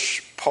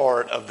soulish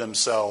part of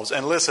themselves.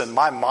 And listen,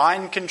 my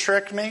mind can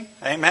trick me.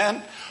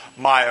 Amen?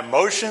 My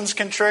emotions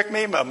can trick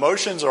me. My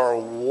emotions are a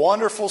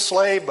wonderful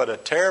slave, but a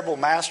terrible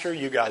master.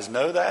 You guys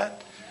know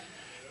that.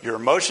 Your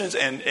emotions,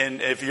 and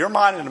if your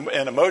mind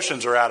and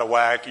emotions are out of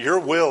whack, your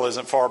will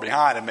isn't far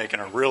behind in making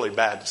a really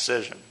bad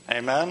decision.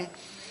 Amen?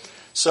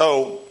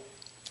 So,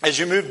 as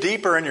you move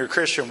deeper in your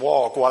Christian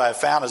walk, what I've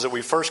found is that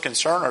we first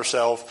concern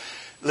ourselves.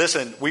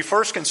 Listen, we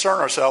first concern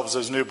ourselves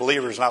as new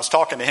believers, and I was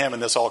talking to him,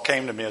 and this all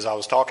came to me as I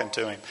was talking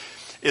to him,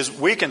 is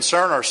we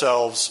concern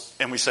ourselves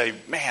and we say,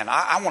 man,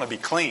 I want to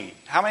be clean.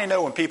 How many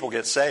know when people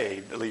get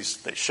saved, at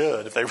least they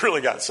should, if they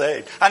really got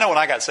saved? I know when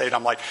I got saved,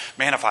 I'm like,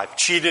 man, if I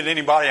cheated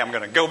anybody, I'm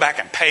going to go back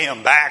and pay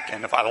them back.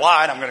 And if I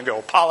lied, I'm going to go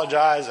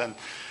apologize. And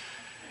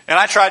And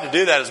I tried to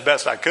do that as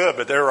best I could,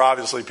 but there were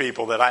obviously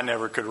people that I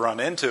never could run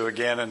into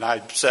again. And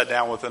I sat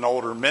down with an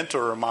older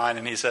mentor of mine,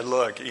 and he said,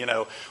 look,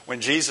 when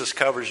Jesus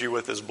covers you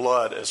with his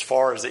blood, as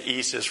far as the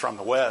east is from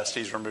the west,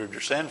 he's removed your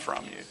sin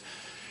from you.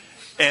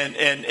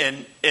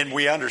 And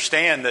we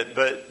understand that,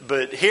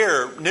 but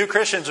here, new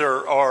Christians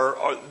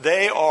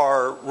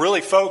are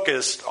really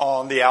focused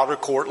on the outer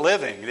court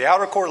living. The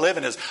outer court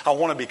living is, I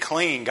want to be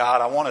clean,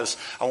 God. I want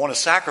to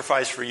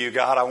sacrifice for you,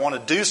 God. I want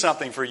to do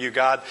something for you,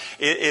 God.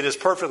 It is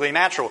perfectly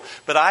natural.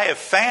 But I have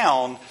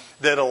found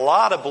that a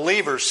lot of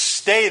believers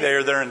stay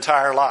there their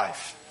entire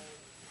life.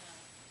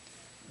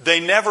 They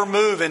never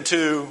move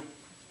into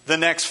the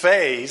next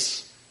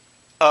phase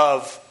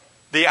of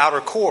the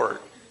outer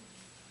court.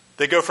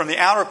 They go from the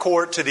outer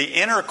court to the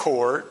inner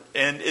court,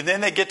 and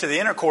then they get to the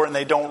inner court and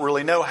they don't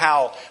really know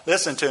how.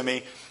 Listen to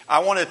me. I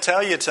want to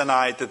tell you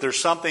tonight that there's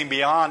something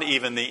beyond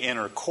even the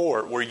inner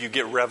court where you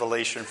get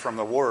revelation from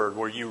the Word,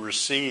 where you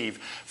receive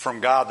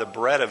from God the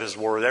bread of His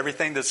Word,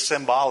 everything that's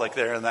symbolic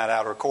there in that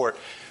outer court.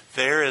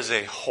 There is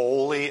a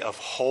holy of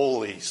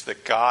holies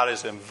that God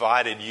has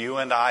invited you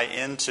and I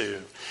into.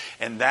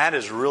 And that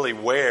is really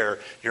where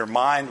your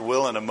mind,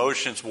 will, and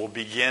emotions will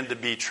begin to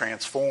be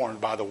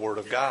transformed by the Word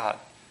of God.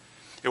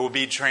 It will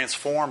be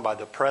transformed by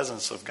the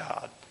presence of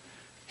God.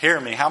 Hear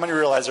me. How many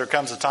realize there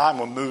comes a time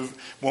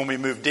when we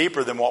move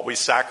deeper than what we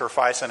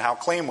sacrifice and how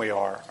clean we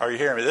are? Are you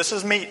hearing me? This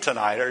is meat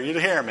tonight. Are you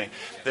hearing me?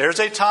 There's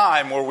a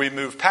time where we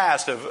move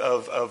past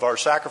of our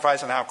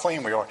sacrifice and how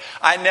clean we are.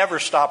 I never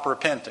stop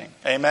repenting.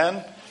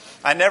 Amen?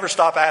 I never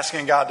stop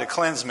asking God to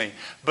cleanse me.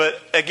 But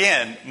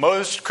again,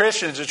 most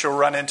Christians that you'll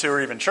run into,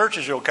 or even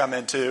churches you'll come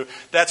into,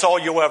 that's all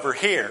you'll ever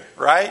hear,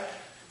 right?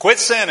 Quit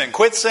sinning,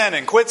 quit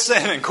sinning, quit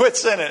sinning, quit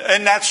sinning.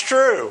 And that's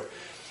true.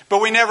 But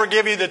we never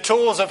give you the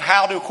tools of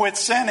how to quit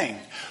sinning.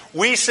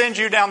 We send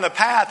you down the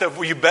path of,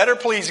 well, you better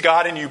please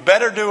God and you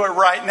better do it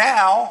right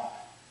now,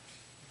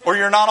 or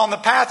you're not on the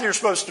path you're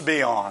supposed to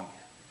be on.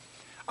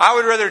 I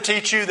would rather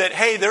teach you that,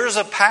 hey, there's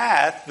a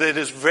path that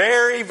is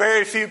very,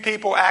 very few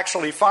people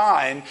actually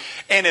find,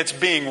 and it's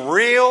being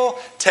real,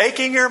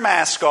 taking your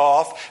mask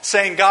off,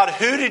 saying, God,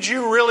 who did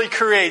you really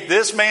create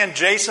this man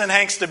Jason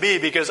Hanks to be?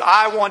 Because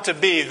I want to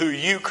be who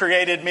you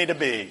created me to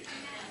be.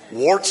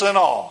 Warts and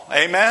all.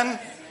 Amen?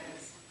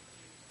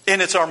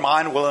 And it's our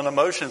mind, will, and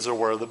emotions are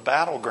where the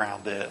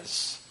battleground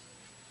is.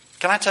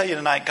 Can I tell you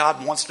tonight,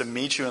 God wants to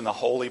meet you in the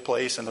holy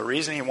place, and the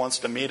reason He wants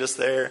to meet us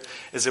there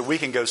is that we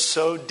can go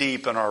so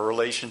deep in our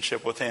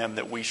relationship with Him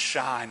that we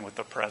shine with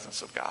the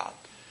presence of God.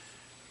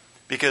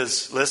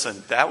 Because,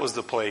 listen, that was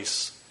the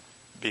place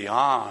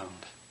beyond,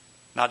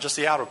 not just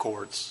the outer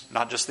courts,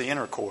 not just the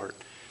inner court.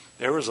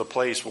 There was a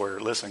place where,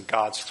 listen,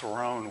 God's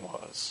throne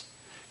was.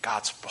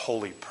 God's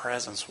holy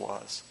presence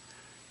was.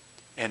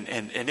 And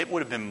it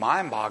would have been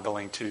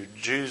mind-boggling to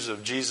Jews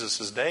of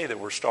Jesus' day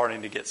that were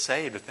starting to get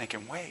saved, of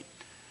thinking, wait,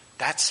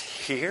 that's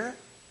here?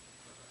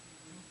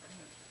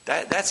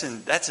 That's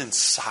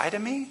inside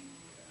of me?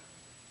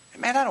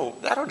 Man,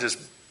 that'll just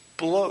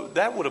blow.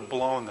 That would have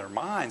blown their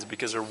minds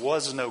because there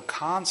was no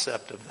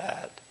concept of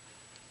that.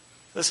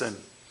 Listen,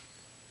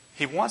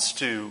 He wants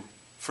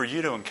for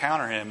you to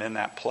encounter Him in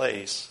that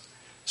place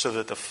so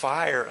that the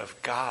fire of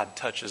God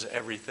touches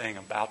everything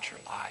about your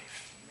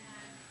life.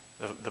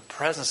 The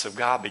presence of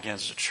God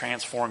begins to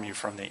transform you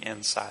from the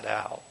inside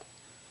out.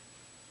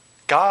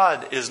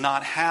 God is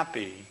not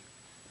happy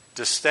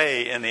to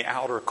stay in the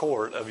outer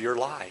court of your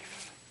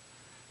life.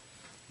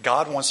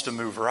 God wants to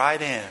move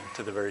right in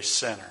to the very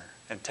center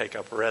and take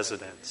up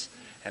residence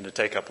and to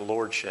take up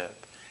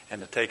lordship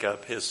and to take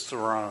up His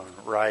throne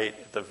right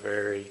at the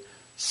very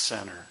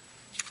center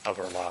of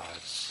our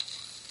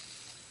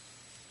lives.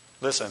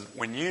 Listen,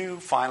 when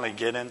you finally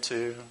get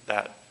into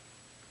that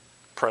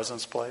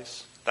presence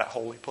place, that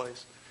holy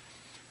place,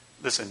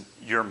 listen,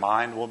 your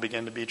mind will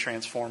begin to be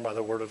transformed by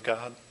the Word of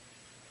God.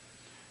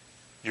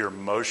 Your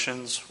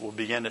emotions will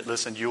begin to,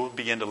 listen, you will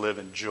begin to live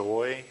in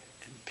joy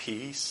and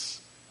peace.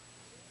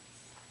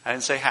 I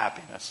didn't say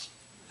happiness.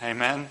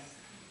 Amen?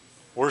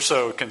 We're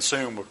so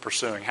consumed with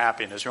pursuing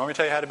happiness. You want me to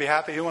tell you how to be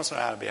happy? Who wants to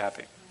know how to be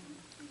happy?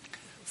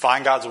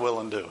 Find God's will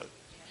and do it.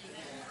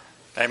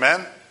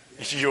 Amen?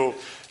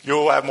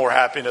 You'll have more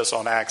happiness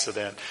on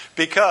accident.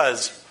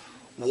 Because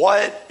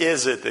what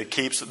is it that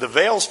keeps... The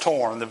veil's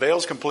torn. The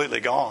veil's completely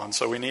gone.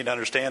 So we need to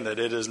understand that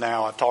it is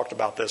now... I've talked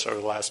about this over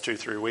the last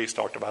 2-3 weeks.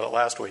 Talked about it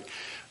last week.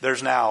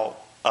 There's now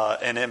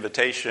an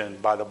invitation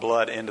by the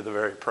blood into the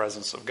very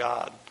presence of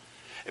God.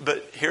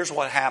 But here's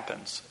what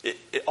happens.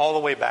 All the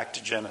way back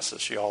to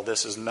Genesis, y'all.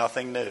 This is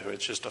nothing new.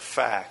 It's just a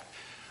fact.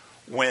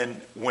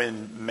 When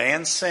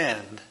man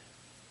sinned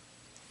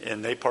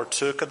and they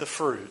partook of the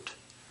fruit,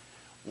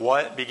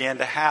 what began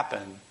to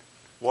happen?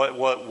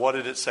 What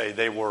did it say?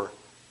 They were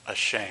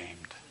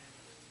ashamed.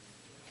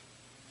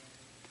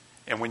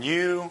 And when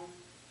you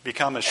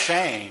become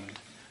ashamed,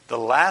 the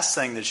last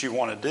thing that you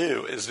want to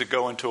do is to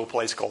go into a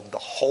place called the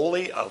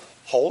Holy of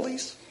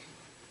Holies.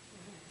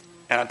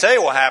 And I'll tell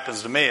you what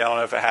happens to me. I don't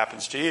know if it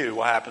happens to you.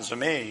 What happens to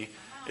me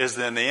is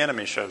then the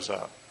enemy shows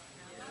up.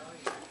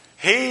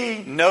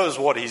 He knows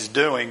what he's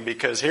doing,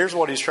 because here's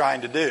what he's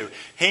trying to do.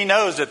 He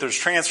knows that there's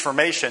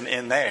transformation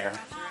in there.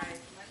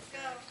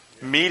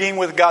 Meeting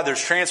with God,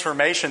 there's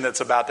transformation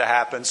that's about to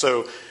happen.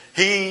 So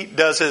he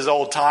does his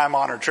old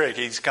time-honored trick.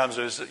 He comes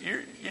to us,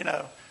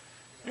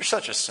 you're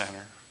such a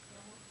sinner.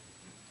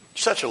 You're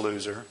such a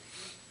loser.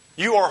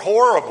 You are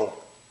horrible.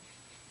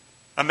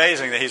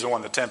 Amazing that he's the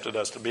one that tempted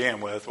us to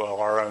begin with.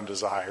 Well, our own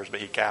desires, but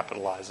he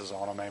capitalizes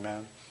on them,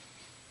 amen?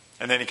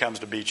 And then he comes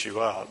to beat you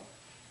up.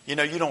 You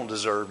don't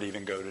deserve to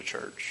even go to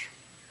church.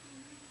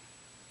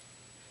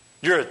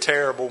 You're a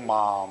terrible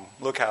mom.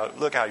 Look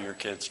how your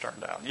kids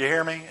turned out. You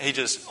hear me? He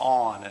just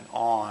on and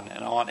on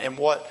and on. And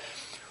what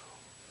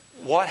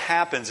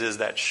happens is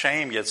that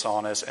shame gets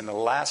on us, and the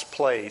last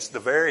place, the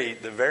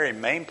very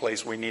main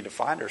place we need to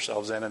find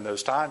ourselves in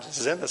those times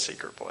is in the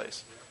secret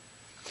place.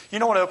 You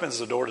know what opens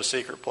the door to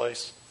secret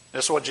place?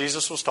 This is what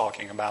Jesus was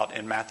talking about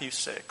in Matthew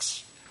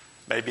 6.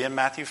 Maybe in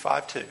Matthew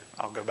 5 too.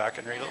 I'll go back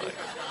and read it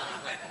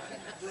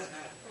later.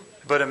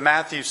 But in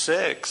Matthew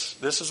 6,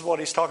 this is what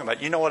he's talking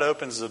about. You know what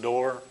opens the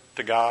door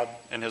to God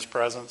and his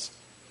presence?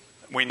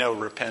 We know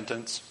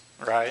repentance,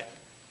 right?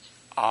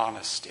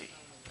 Honesty.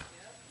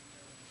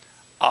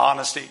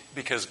 Honesty,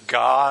 because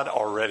God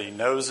already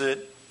knows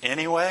it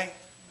anyway.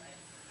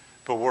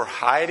 But we're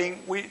hiding.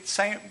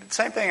 Same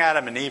thing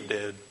Adam and Eve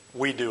did,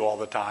 we do all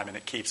the time, and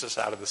it keeps us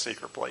out of the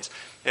secret place.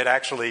 It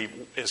actually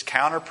is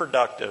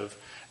counterproductive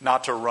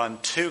not to run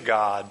to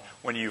God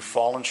when you've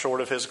fallen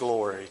short of his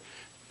glory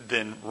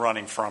than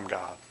running from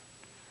God.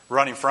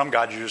 Running from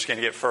God, you're just going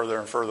to get further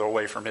and further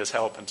away from his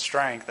help and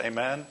strength.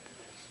 Amen?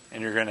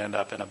 And you're going to end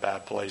up in a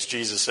bad place.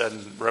 Jesus said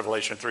in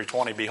Revelation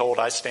 3:20, "Behold,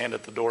 I stand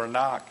at the door and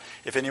knock.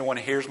 If anyone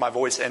hears my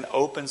voice and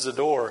opens the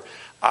door,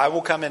 I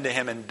will come into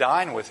him and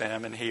dine with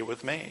him and he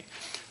with me."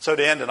 So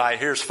to end tonight,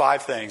 here's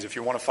 5 things. If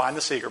you want to find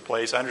the secret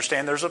place,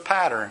 understand there's a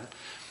pattern.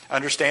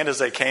 Understand as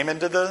they came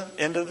into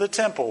the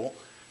temple,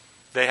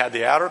 they had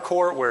the outer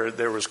court where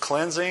there was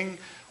cleansing.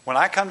 When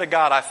I come to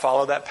God, I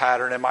follow that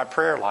pattern in my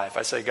prayer life.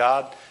 I say,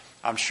 God,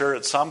 I'm sure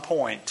at some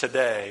point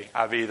today,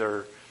 I've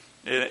either,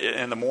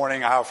 in the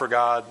morning, I offer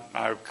God,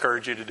 I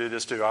encourage you to do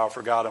this too, I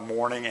offer God a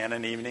morning and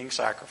an evening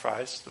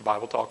sacrifice. The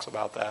Bible talks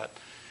about that.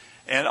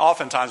 And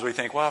oftentimes we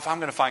think, well, if I'm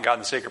going to find God in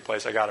the secret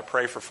place, I got to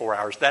pray for 4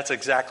 hours. That's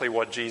exactly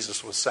what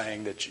Jesus was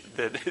saying, that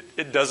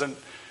it doesn't,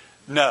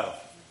 no.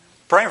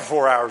 Praying for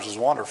 4 hours is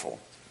wonderful.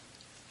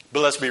 But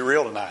let's be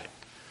real tonight.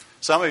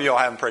 Some of y'all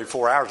haven't prayed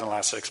 4 hours in the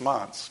last 6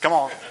 months. Come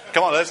on,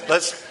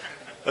 let's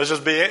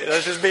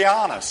just be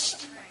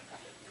honest.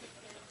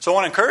 So I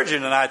want to encourage you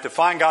tonight to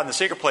find God in the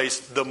secret place.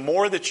 The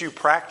more that you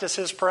practice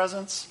his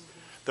presence,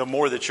 the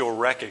more that you'll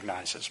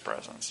recognize his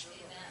presence.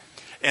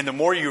 And the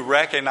more you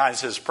recognize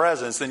his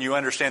presence, then you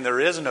understand there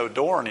is no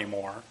door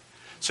anymore.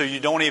 So you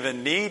don't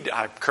even need,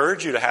 I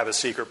encourage you to have a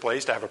secret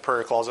place, to have a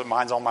prayer closet.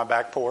 Mine's on my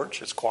back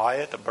porch. It's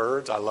quiet, the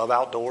birds. I love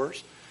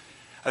outdoors.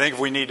 I think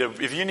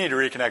if you need to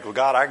reconnect with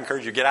God, I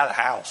encourage you to get out of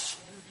the house.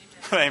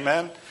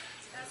 Amen.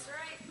 That's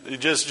right.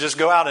 Just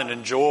go out and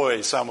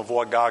enjoy some of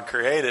what God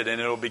created,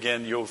 and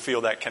you'll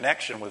feel that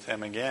connection with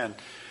him again.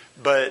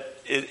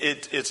 But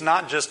it's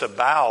not just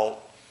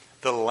about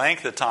the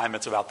length of time,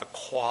 it's about the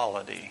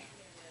quality.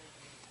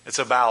 It's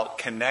about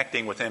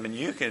connecting with him, and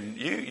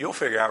you'll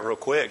figure out real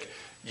quick,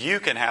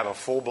 you can have a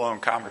full-blown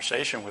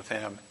conversation with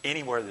him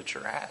anywhere that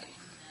you're at.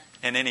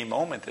 In any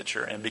moment that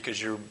you're in,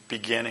 because you're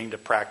beginning to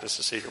practice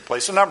the secret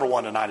place. So number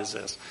 1 tonight is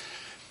this.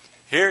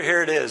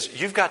 Here it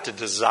is. You've got to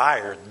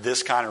desire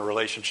this kind of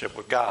relationship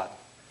with God.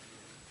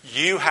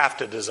 You have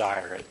to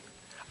desire it.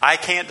 I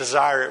can't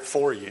desire it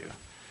for you.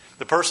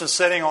 The person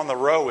sitting on the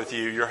row with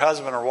you, your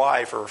husband or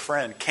wife or a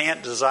friend,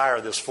 can't desire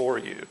this for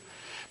you.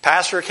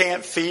 Pastor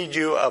can't feed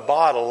you a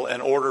bottle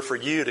in order for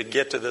you to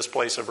get to this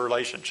place of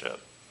relationship.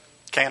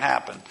 Can't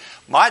happen.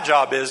 My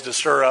job is to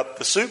stir up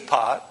the soup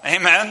pot.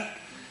 Amen.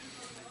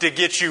 To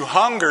get you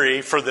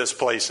hungry for this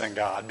place in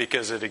God,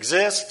 because it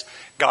exists.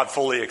 God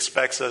fully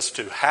expects us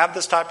to have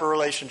this type of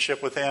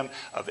relationship with him,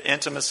 of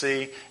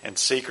intimacy and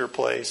secret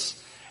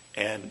place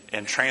and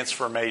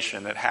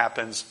transformation that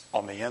happens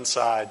on the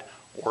inside,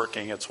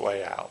 working its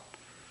way out.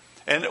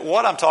 And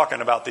what I'm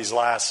talking about these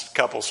last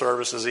couple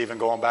services, even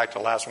going back to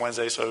last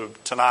Wednesday, so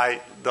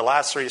tonight, the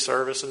last 3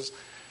 services,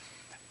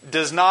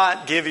 does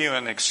not give you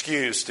an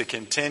excuse to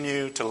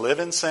continue to live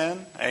in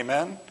sin.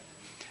 Amen.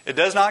 It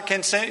does not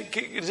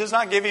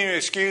give you an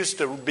excuse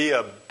to be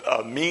a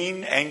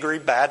mean, angry,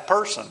 bad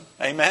person.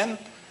 Amen?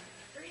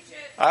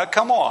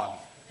 Come on.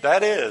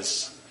 That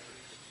is.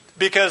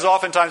 Because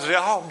oftentimes we say,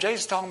 oh,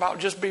 Jay's talking about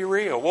just be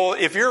real. Well,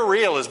 if your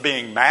real is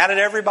being mad at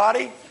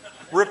everybody,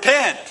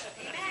 repent.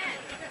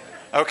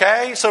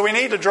 Okay? So we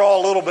need to draw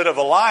a little bit of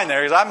a line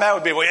there. Because I met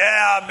with people,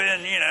 I've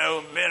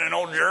been an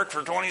old jerk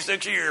for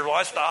 26 years. Well,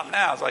 I stop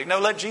now. It's like, no,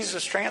 let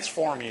Jesus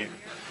transform you.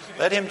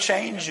 Let him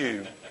change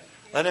you.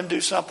 Let him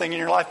do something in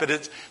your life.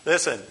 But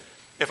listen,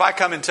 if I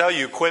come and tell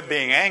you quit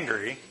being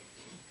angry,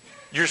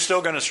 you're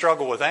still going to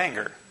struggle with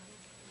anger.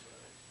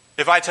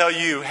 If I tell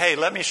you, hey,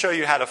 let me show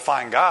you how to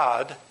find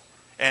God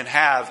and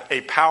have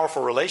a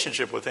powerful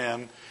relationship with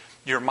him,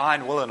 your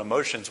mind, will, and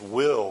emotions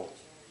will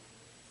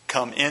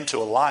come into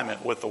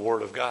alignment with the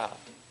Word of God.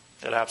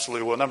 It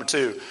absolutely will. Number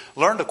 2,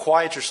 learn to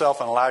quiet yourself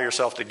and allow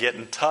yourself to get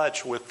in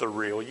touch with the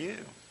real you.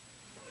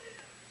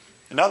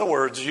 In other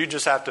words, you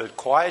just have to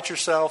quiet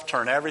yourself,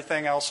 turn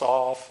everything else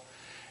off,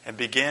 and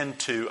begin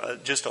to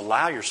just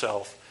allow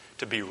yourself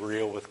to be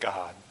real with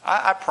God.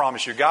 I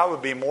promise you, God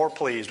would be more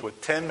pleased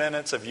with 10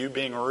 minutes of you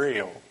being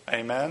real,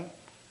 amen,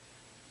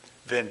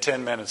 than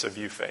 10 minutes of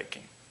you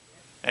faking.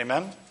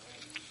 Amen?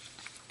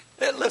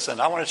 Listen,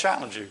 I want to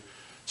challenge you.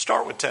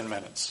 Start with 10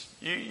 minutes.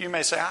 You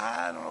may say,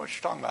 I don't know what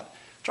you're talking about.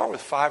 Start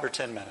with 5 or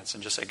 10 minutes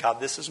and just say, God,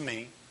 this is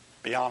me.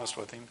 Be honest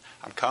with Him.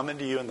 I'm coming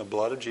to you in the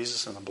blood of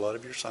Jesus and the blood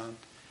of your Son.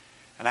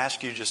 And I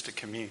ask you just to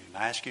commune.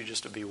 I ask you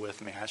just to be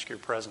with me. I ask your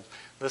presence.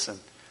 Listen,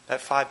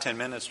 that 5-10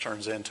 minutes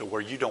turns into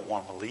where you don't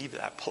want to leave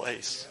that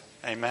place.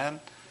 Amen?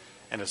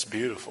 And it's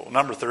beautiful.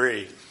 Number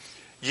 3,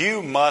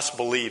 you must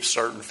believe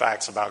certain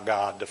facts about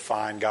God to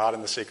find God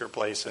in the secret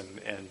place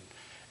and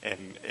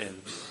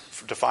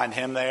to find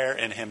Him there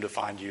and Him to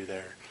find you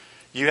there.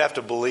 You have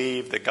to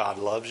believe that God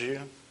loves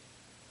you.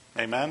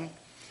 Amen?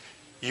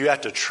 You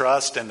have to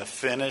trust in the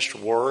finished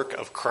work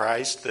of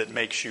Christ that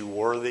makes you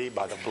worthy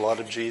by the blood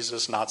of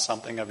Jesus, not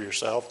something of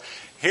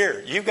yourself.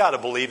 Here, you've got to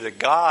believe that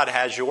God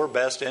has your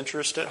best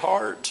interest at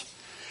heart.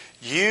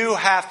 You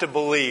have to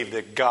believe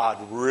that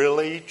God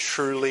really,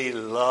 truly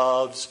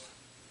loves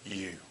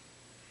you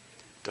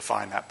to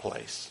find that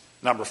place.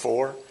 Number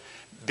 4,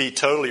 be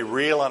totally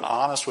real and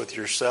honest with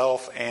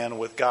yourself and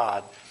with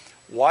God.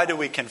 Why do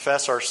we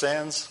confess our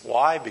sins?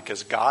 Why?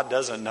 Because God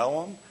doesn't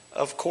know them?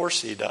 Of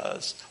course He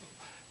does.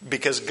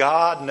 Because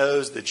God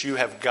knows that you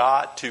have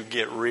got to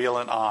get real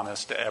and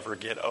honest to ever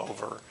get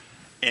over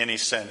any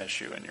sin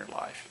issue in your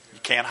life. You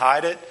can't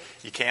hide it.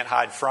 You can't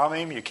hide from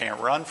Him. You can't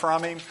run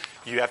from Him.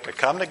 You have to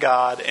come to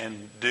God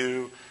and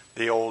do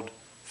the old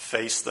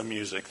face the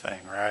music thing,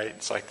 right?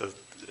 It's like the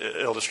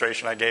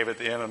illustration I gave at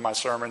the end of my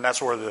sermon.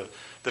 That's where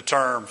the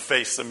term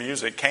face the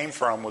music came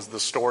from, was the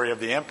story of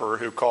the emperor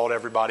who called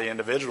everybody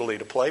individually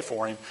to play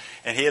for him,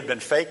 and he had been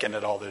faking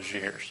it all those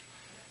years.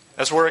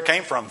 That's where it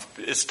came from.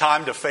 It's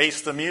time to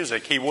face the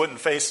music. He wouldn't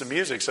face the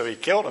music, so he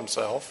killed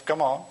himself.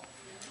 Come on.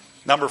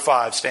 Number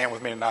 5, stand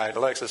with me tonight.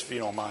 Alexis, if you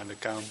don't mind to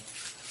come.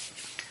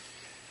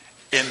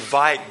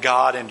 Invite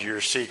God into your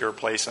secret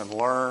place and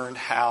learn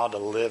how to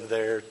live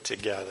there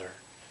together.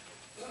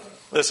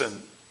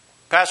 Listen,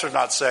 Pastor's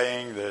not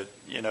saying that,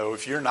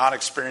 if you're not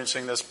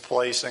experiencing this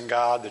place in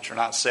God, that you're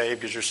not saved,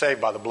 because you're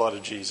saved by the blood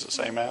of Jesus.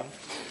 Amen?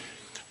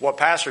 What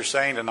Pastor's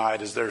saying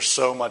tonight is there's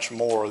so much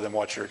more than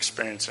what you're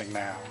experiencing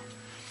now.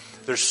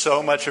 There's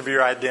so much of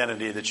your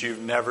identity that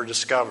you've never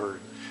discovered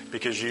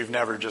because you've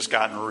never just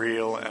gotten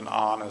real and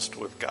honest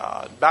with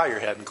God. Bow your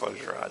head and close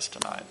your eyes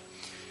tonight.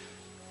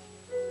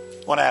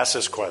 I want to ask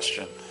this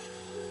question.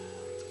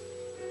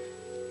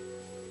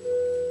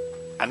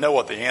 I know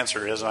what the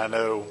answer is, and I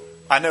know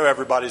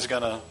everybody's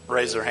going to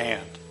raise their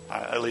hand.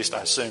 At least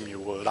I assume you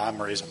would.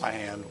 I'm raising my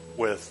hand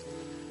with,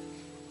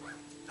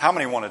 how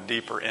many want a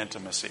deeper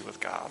intimacy with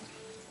God?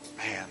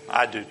 Man,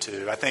 I do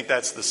too. I think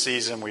that's the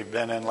season we've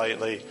been in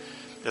lately.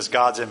 Is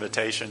God's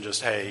invitation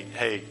just,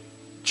 hey,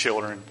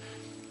 children,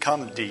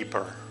 come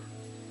deeper.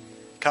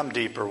 Come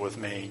deeper with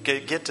me.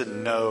 Get to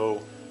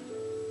know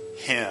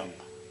Him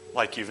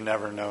like you've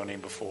never known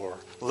Him before.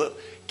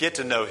 Get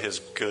to know His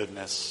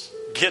goodness.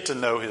 Get to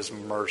know His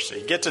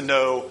mercy. Get to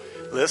know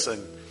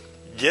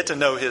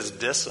His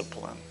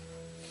discipline.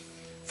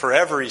 For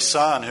every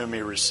son whom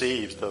He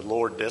receives, the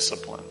Lord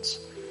disciplines.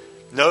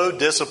 No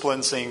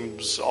discipline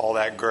seems all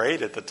that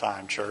great at the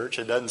time, church.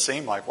 It doesn't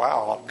seem like,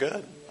 wow, I'm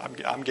good.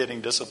 I'm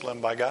getting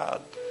disciplined by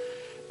God.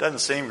 It doesn't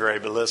seem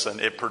great, but listen,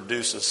 it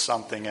produces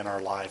something in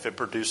our life. It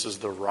produces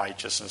the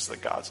righteousness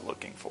that God's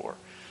looking for.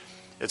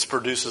 It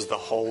produces the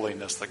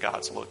holiness that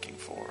God's looking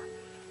for.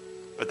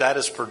 But that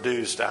is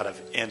produced out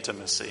of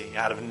intimacy,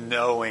 out of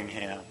knowing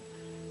Him.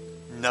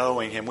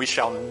 Knowing Him. We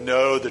shall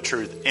know the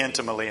truth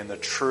intimately, and the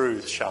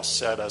truth shall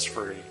set us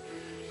free.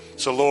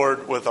 So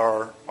Lord, with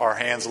our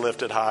hands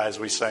lifted high, as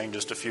we sang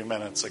just a few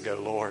minutes ago,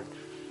 Lord,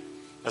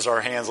 as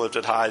our hands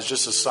lifted high is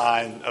just a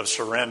sign of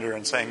surrender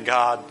and saying,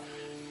 God,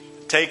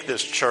 take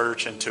this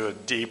church into a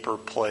deeper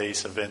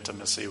place of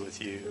intimacy with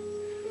you.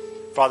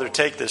 Father,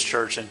 take this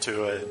church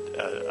into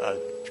a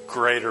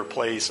greater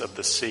place of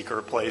the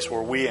secret place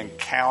where we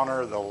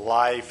encounter the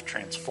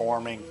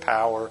life-transforming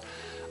power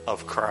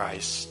of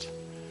Christ.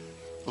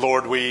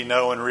 Lord, we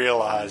know and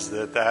realize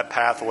that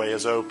pathway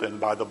is opened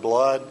by the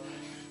blood,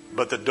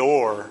 but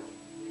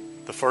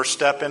the first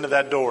step into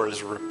that door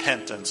is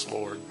repentance,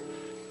 Lord.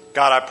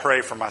 God, I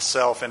pray for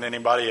myself and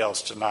anybody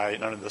else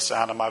tonight under the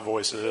sound of my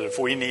voice that if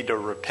we need to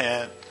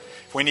repent,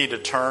 if we need to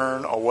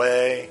turn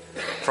away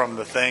from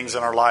the things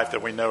in our life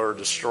that we know are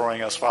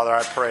destroying us, Father,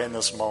 I pray in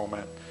this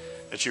moment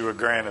that you would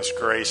grant us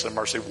grace and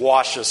mercy.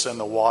 Wash us in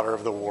the water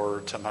of the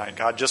Word tonight,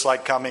 God. Just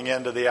like coming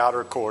into the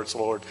outer courts,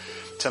 Lord,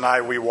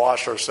 tonight we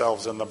wash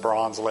ourselves in the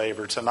bronze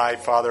laver. Tonight,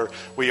 Father,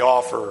 we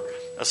offer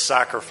a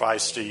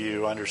sacrifice to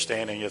you,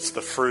 understanding it's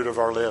the fruit of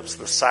our lips,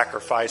 the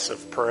sacrifice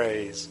of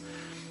praise.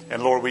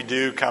 And Lord, we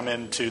do come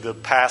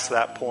past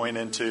that point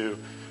into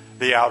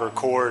the outer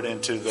court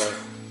into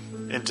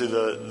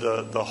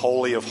the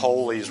Holy of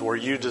Holies where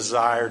you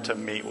desire to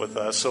meet with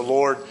us. So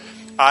Lord,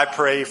 I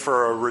pray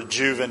for a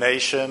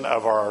rejuvenation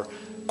of our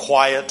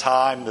quiet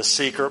time, the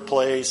secret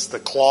place, the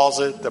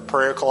closet, the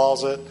prayer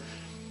closet.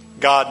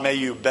 God, may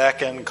you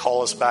beckon,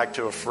 call us back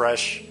to a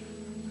fresh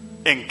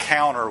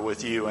encounter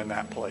with you in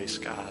that place,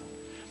 God.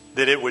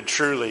 That it would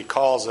truly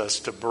cause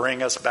us to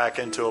bring us back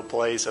into a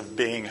place of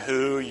being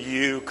who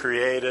you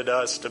created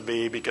us to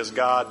be. Because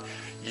God,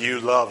 you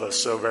love us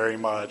so very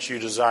much. You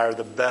desire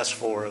the best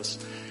for us.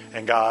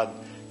 And God,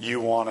 you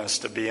want us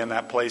to be in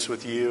that place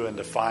with you and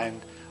to find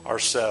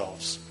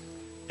ourselves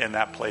in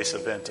that place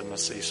of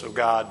intimacy. So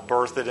God,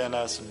 birth it in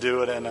us,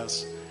 do it in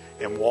us,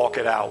 and walk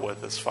it out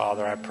with us,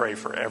 Father. I pray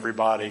for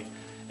everybody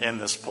in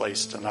this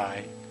place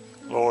tonight.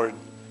 Lord,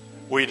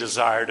 we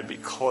desire to be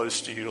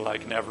close to you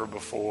like never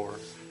before,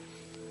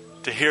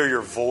 to hear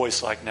your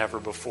voice like never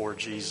before,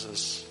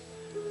 Jesus,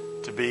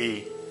 to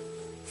be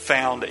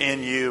found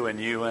in you and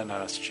you in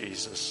us,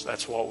 Jesus.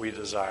 That's what we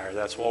desire.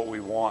 That's what we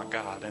want,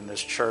 God, in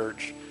this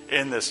church,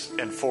 in this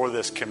and for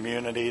this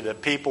community,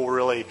 that people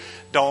really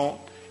don't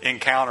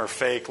encounter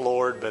fake,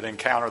 Lord, but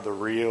encounter the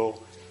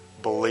real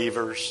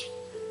believers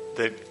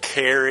that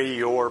carry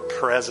your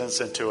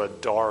presence into a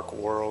dark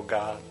world,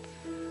 God.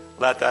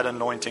 Let that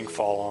anointing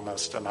fall on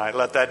us tonight.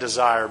 Let that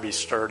desire be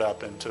stirred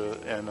up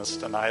in us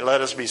tonight.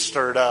 Let us be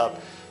stirred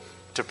up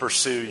to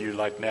pursue you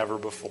like never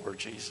before,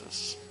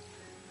 Jesus.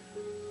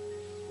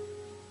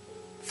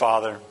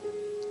 Father,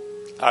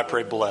 I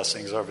pray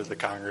blessings over the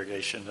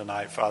congregation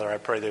tonight. Father, I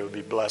pray they would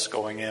be blessed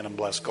going in and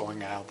blessed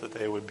going out, that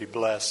they would be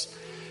blessed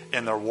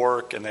in their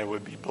work and they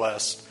would be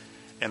blessed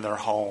in their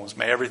homes.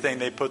 May everything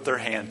they put their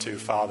hand to,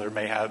 Father,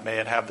 may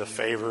it have the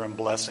favor and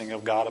blessing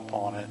of God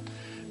upon it.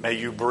 May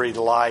you breathe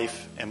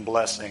life and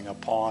blessing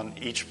upon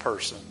each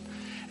person.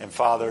 And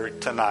Father,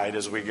 tonight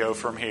as we go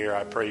from here,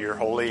 I pray your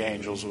holy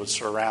angels would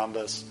surround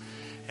us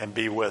and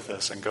be with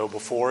us and go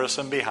before us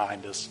and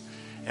behind us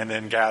and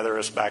then gather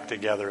us back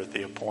together at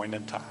the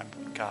appointed time,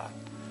 God.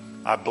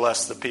 I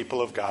bless the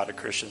people of God at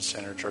Christian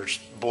Center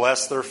Church.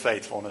 Bless their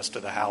faithfulness to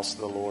the house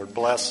of the Lord.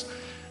 Bless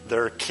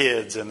their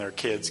kids and their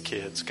kids'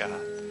 kids, God.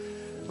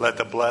 Let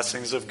the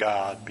blessings of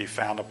God be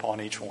found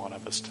upon each one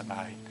of us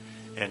tonight.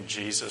 In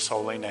Jesus'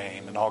 holy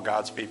name. And all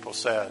God's people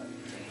said,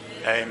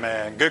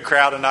 amen. Good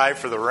crowd tonight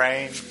for the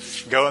rain.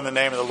 Go in the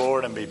name of the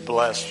Lord and be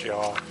blessed,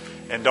 y'all.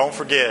 And don't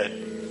forget,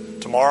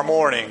 tomorrow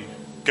morning,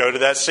 go to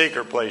that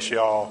secret place,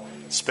 y'all.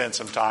 Spend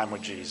some time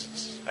with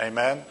Jesus.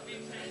 Amen.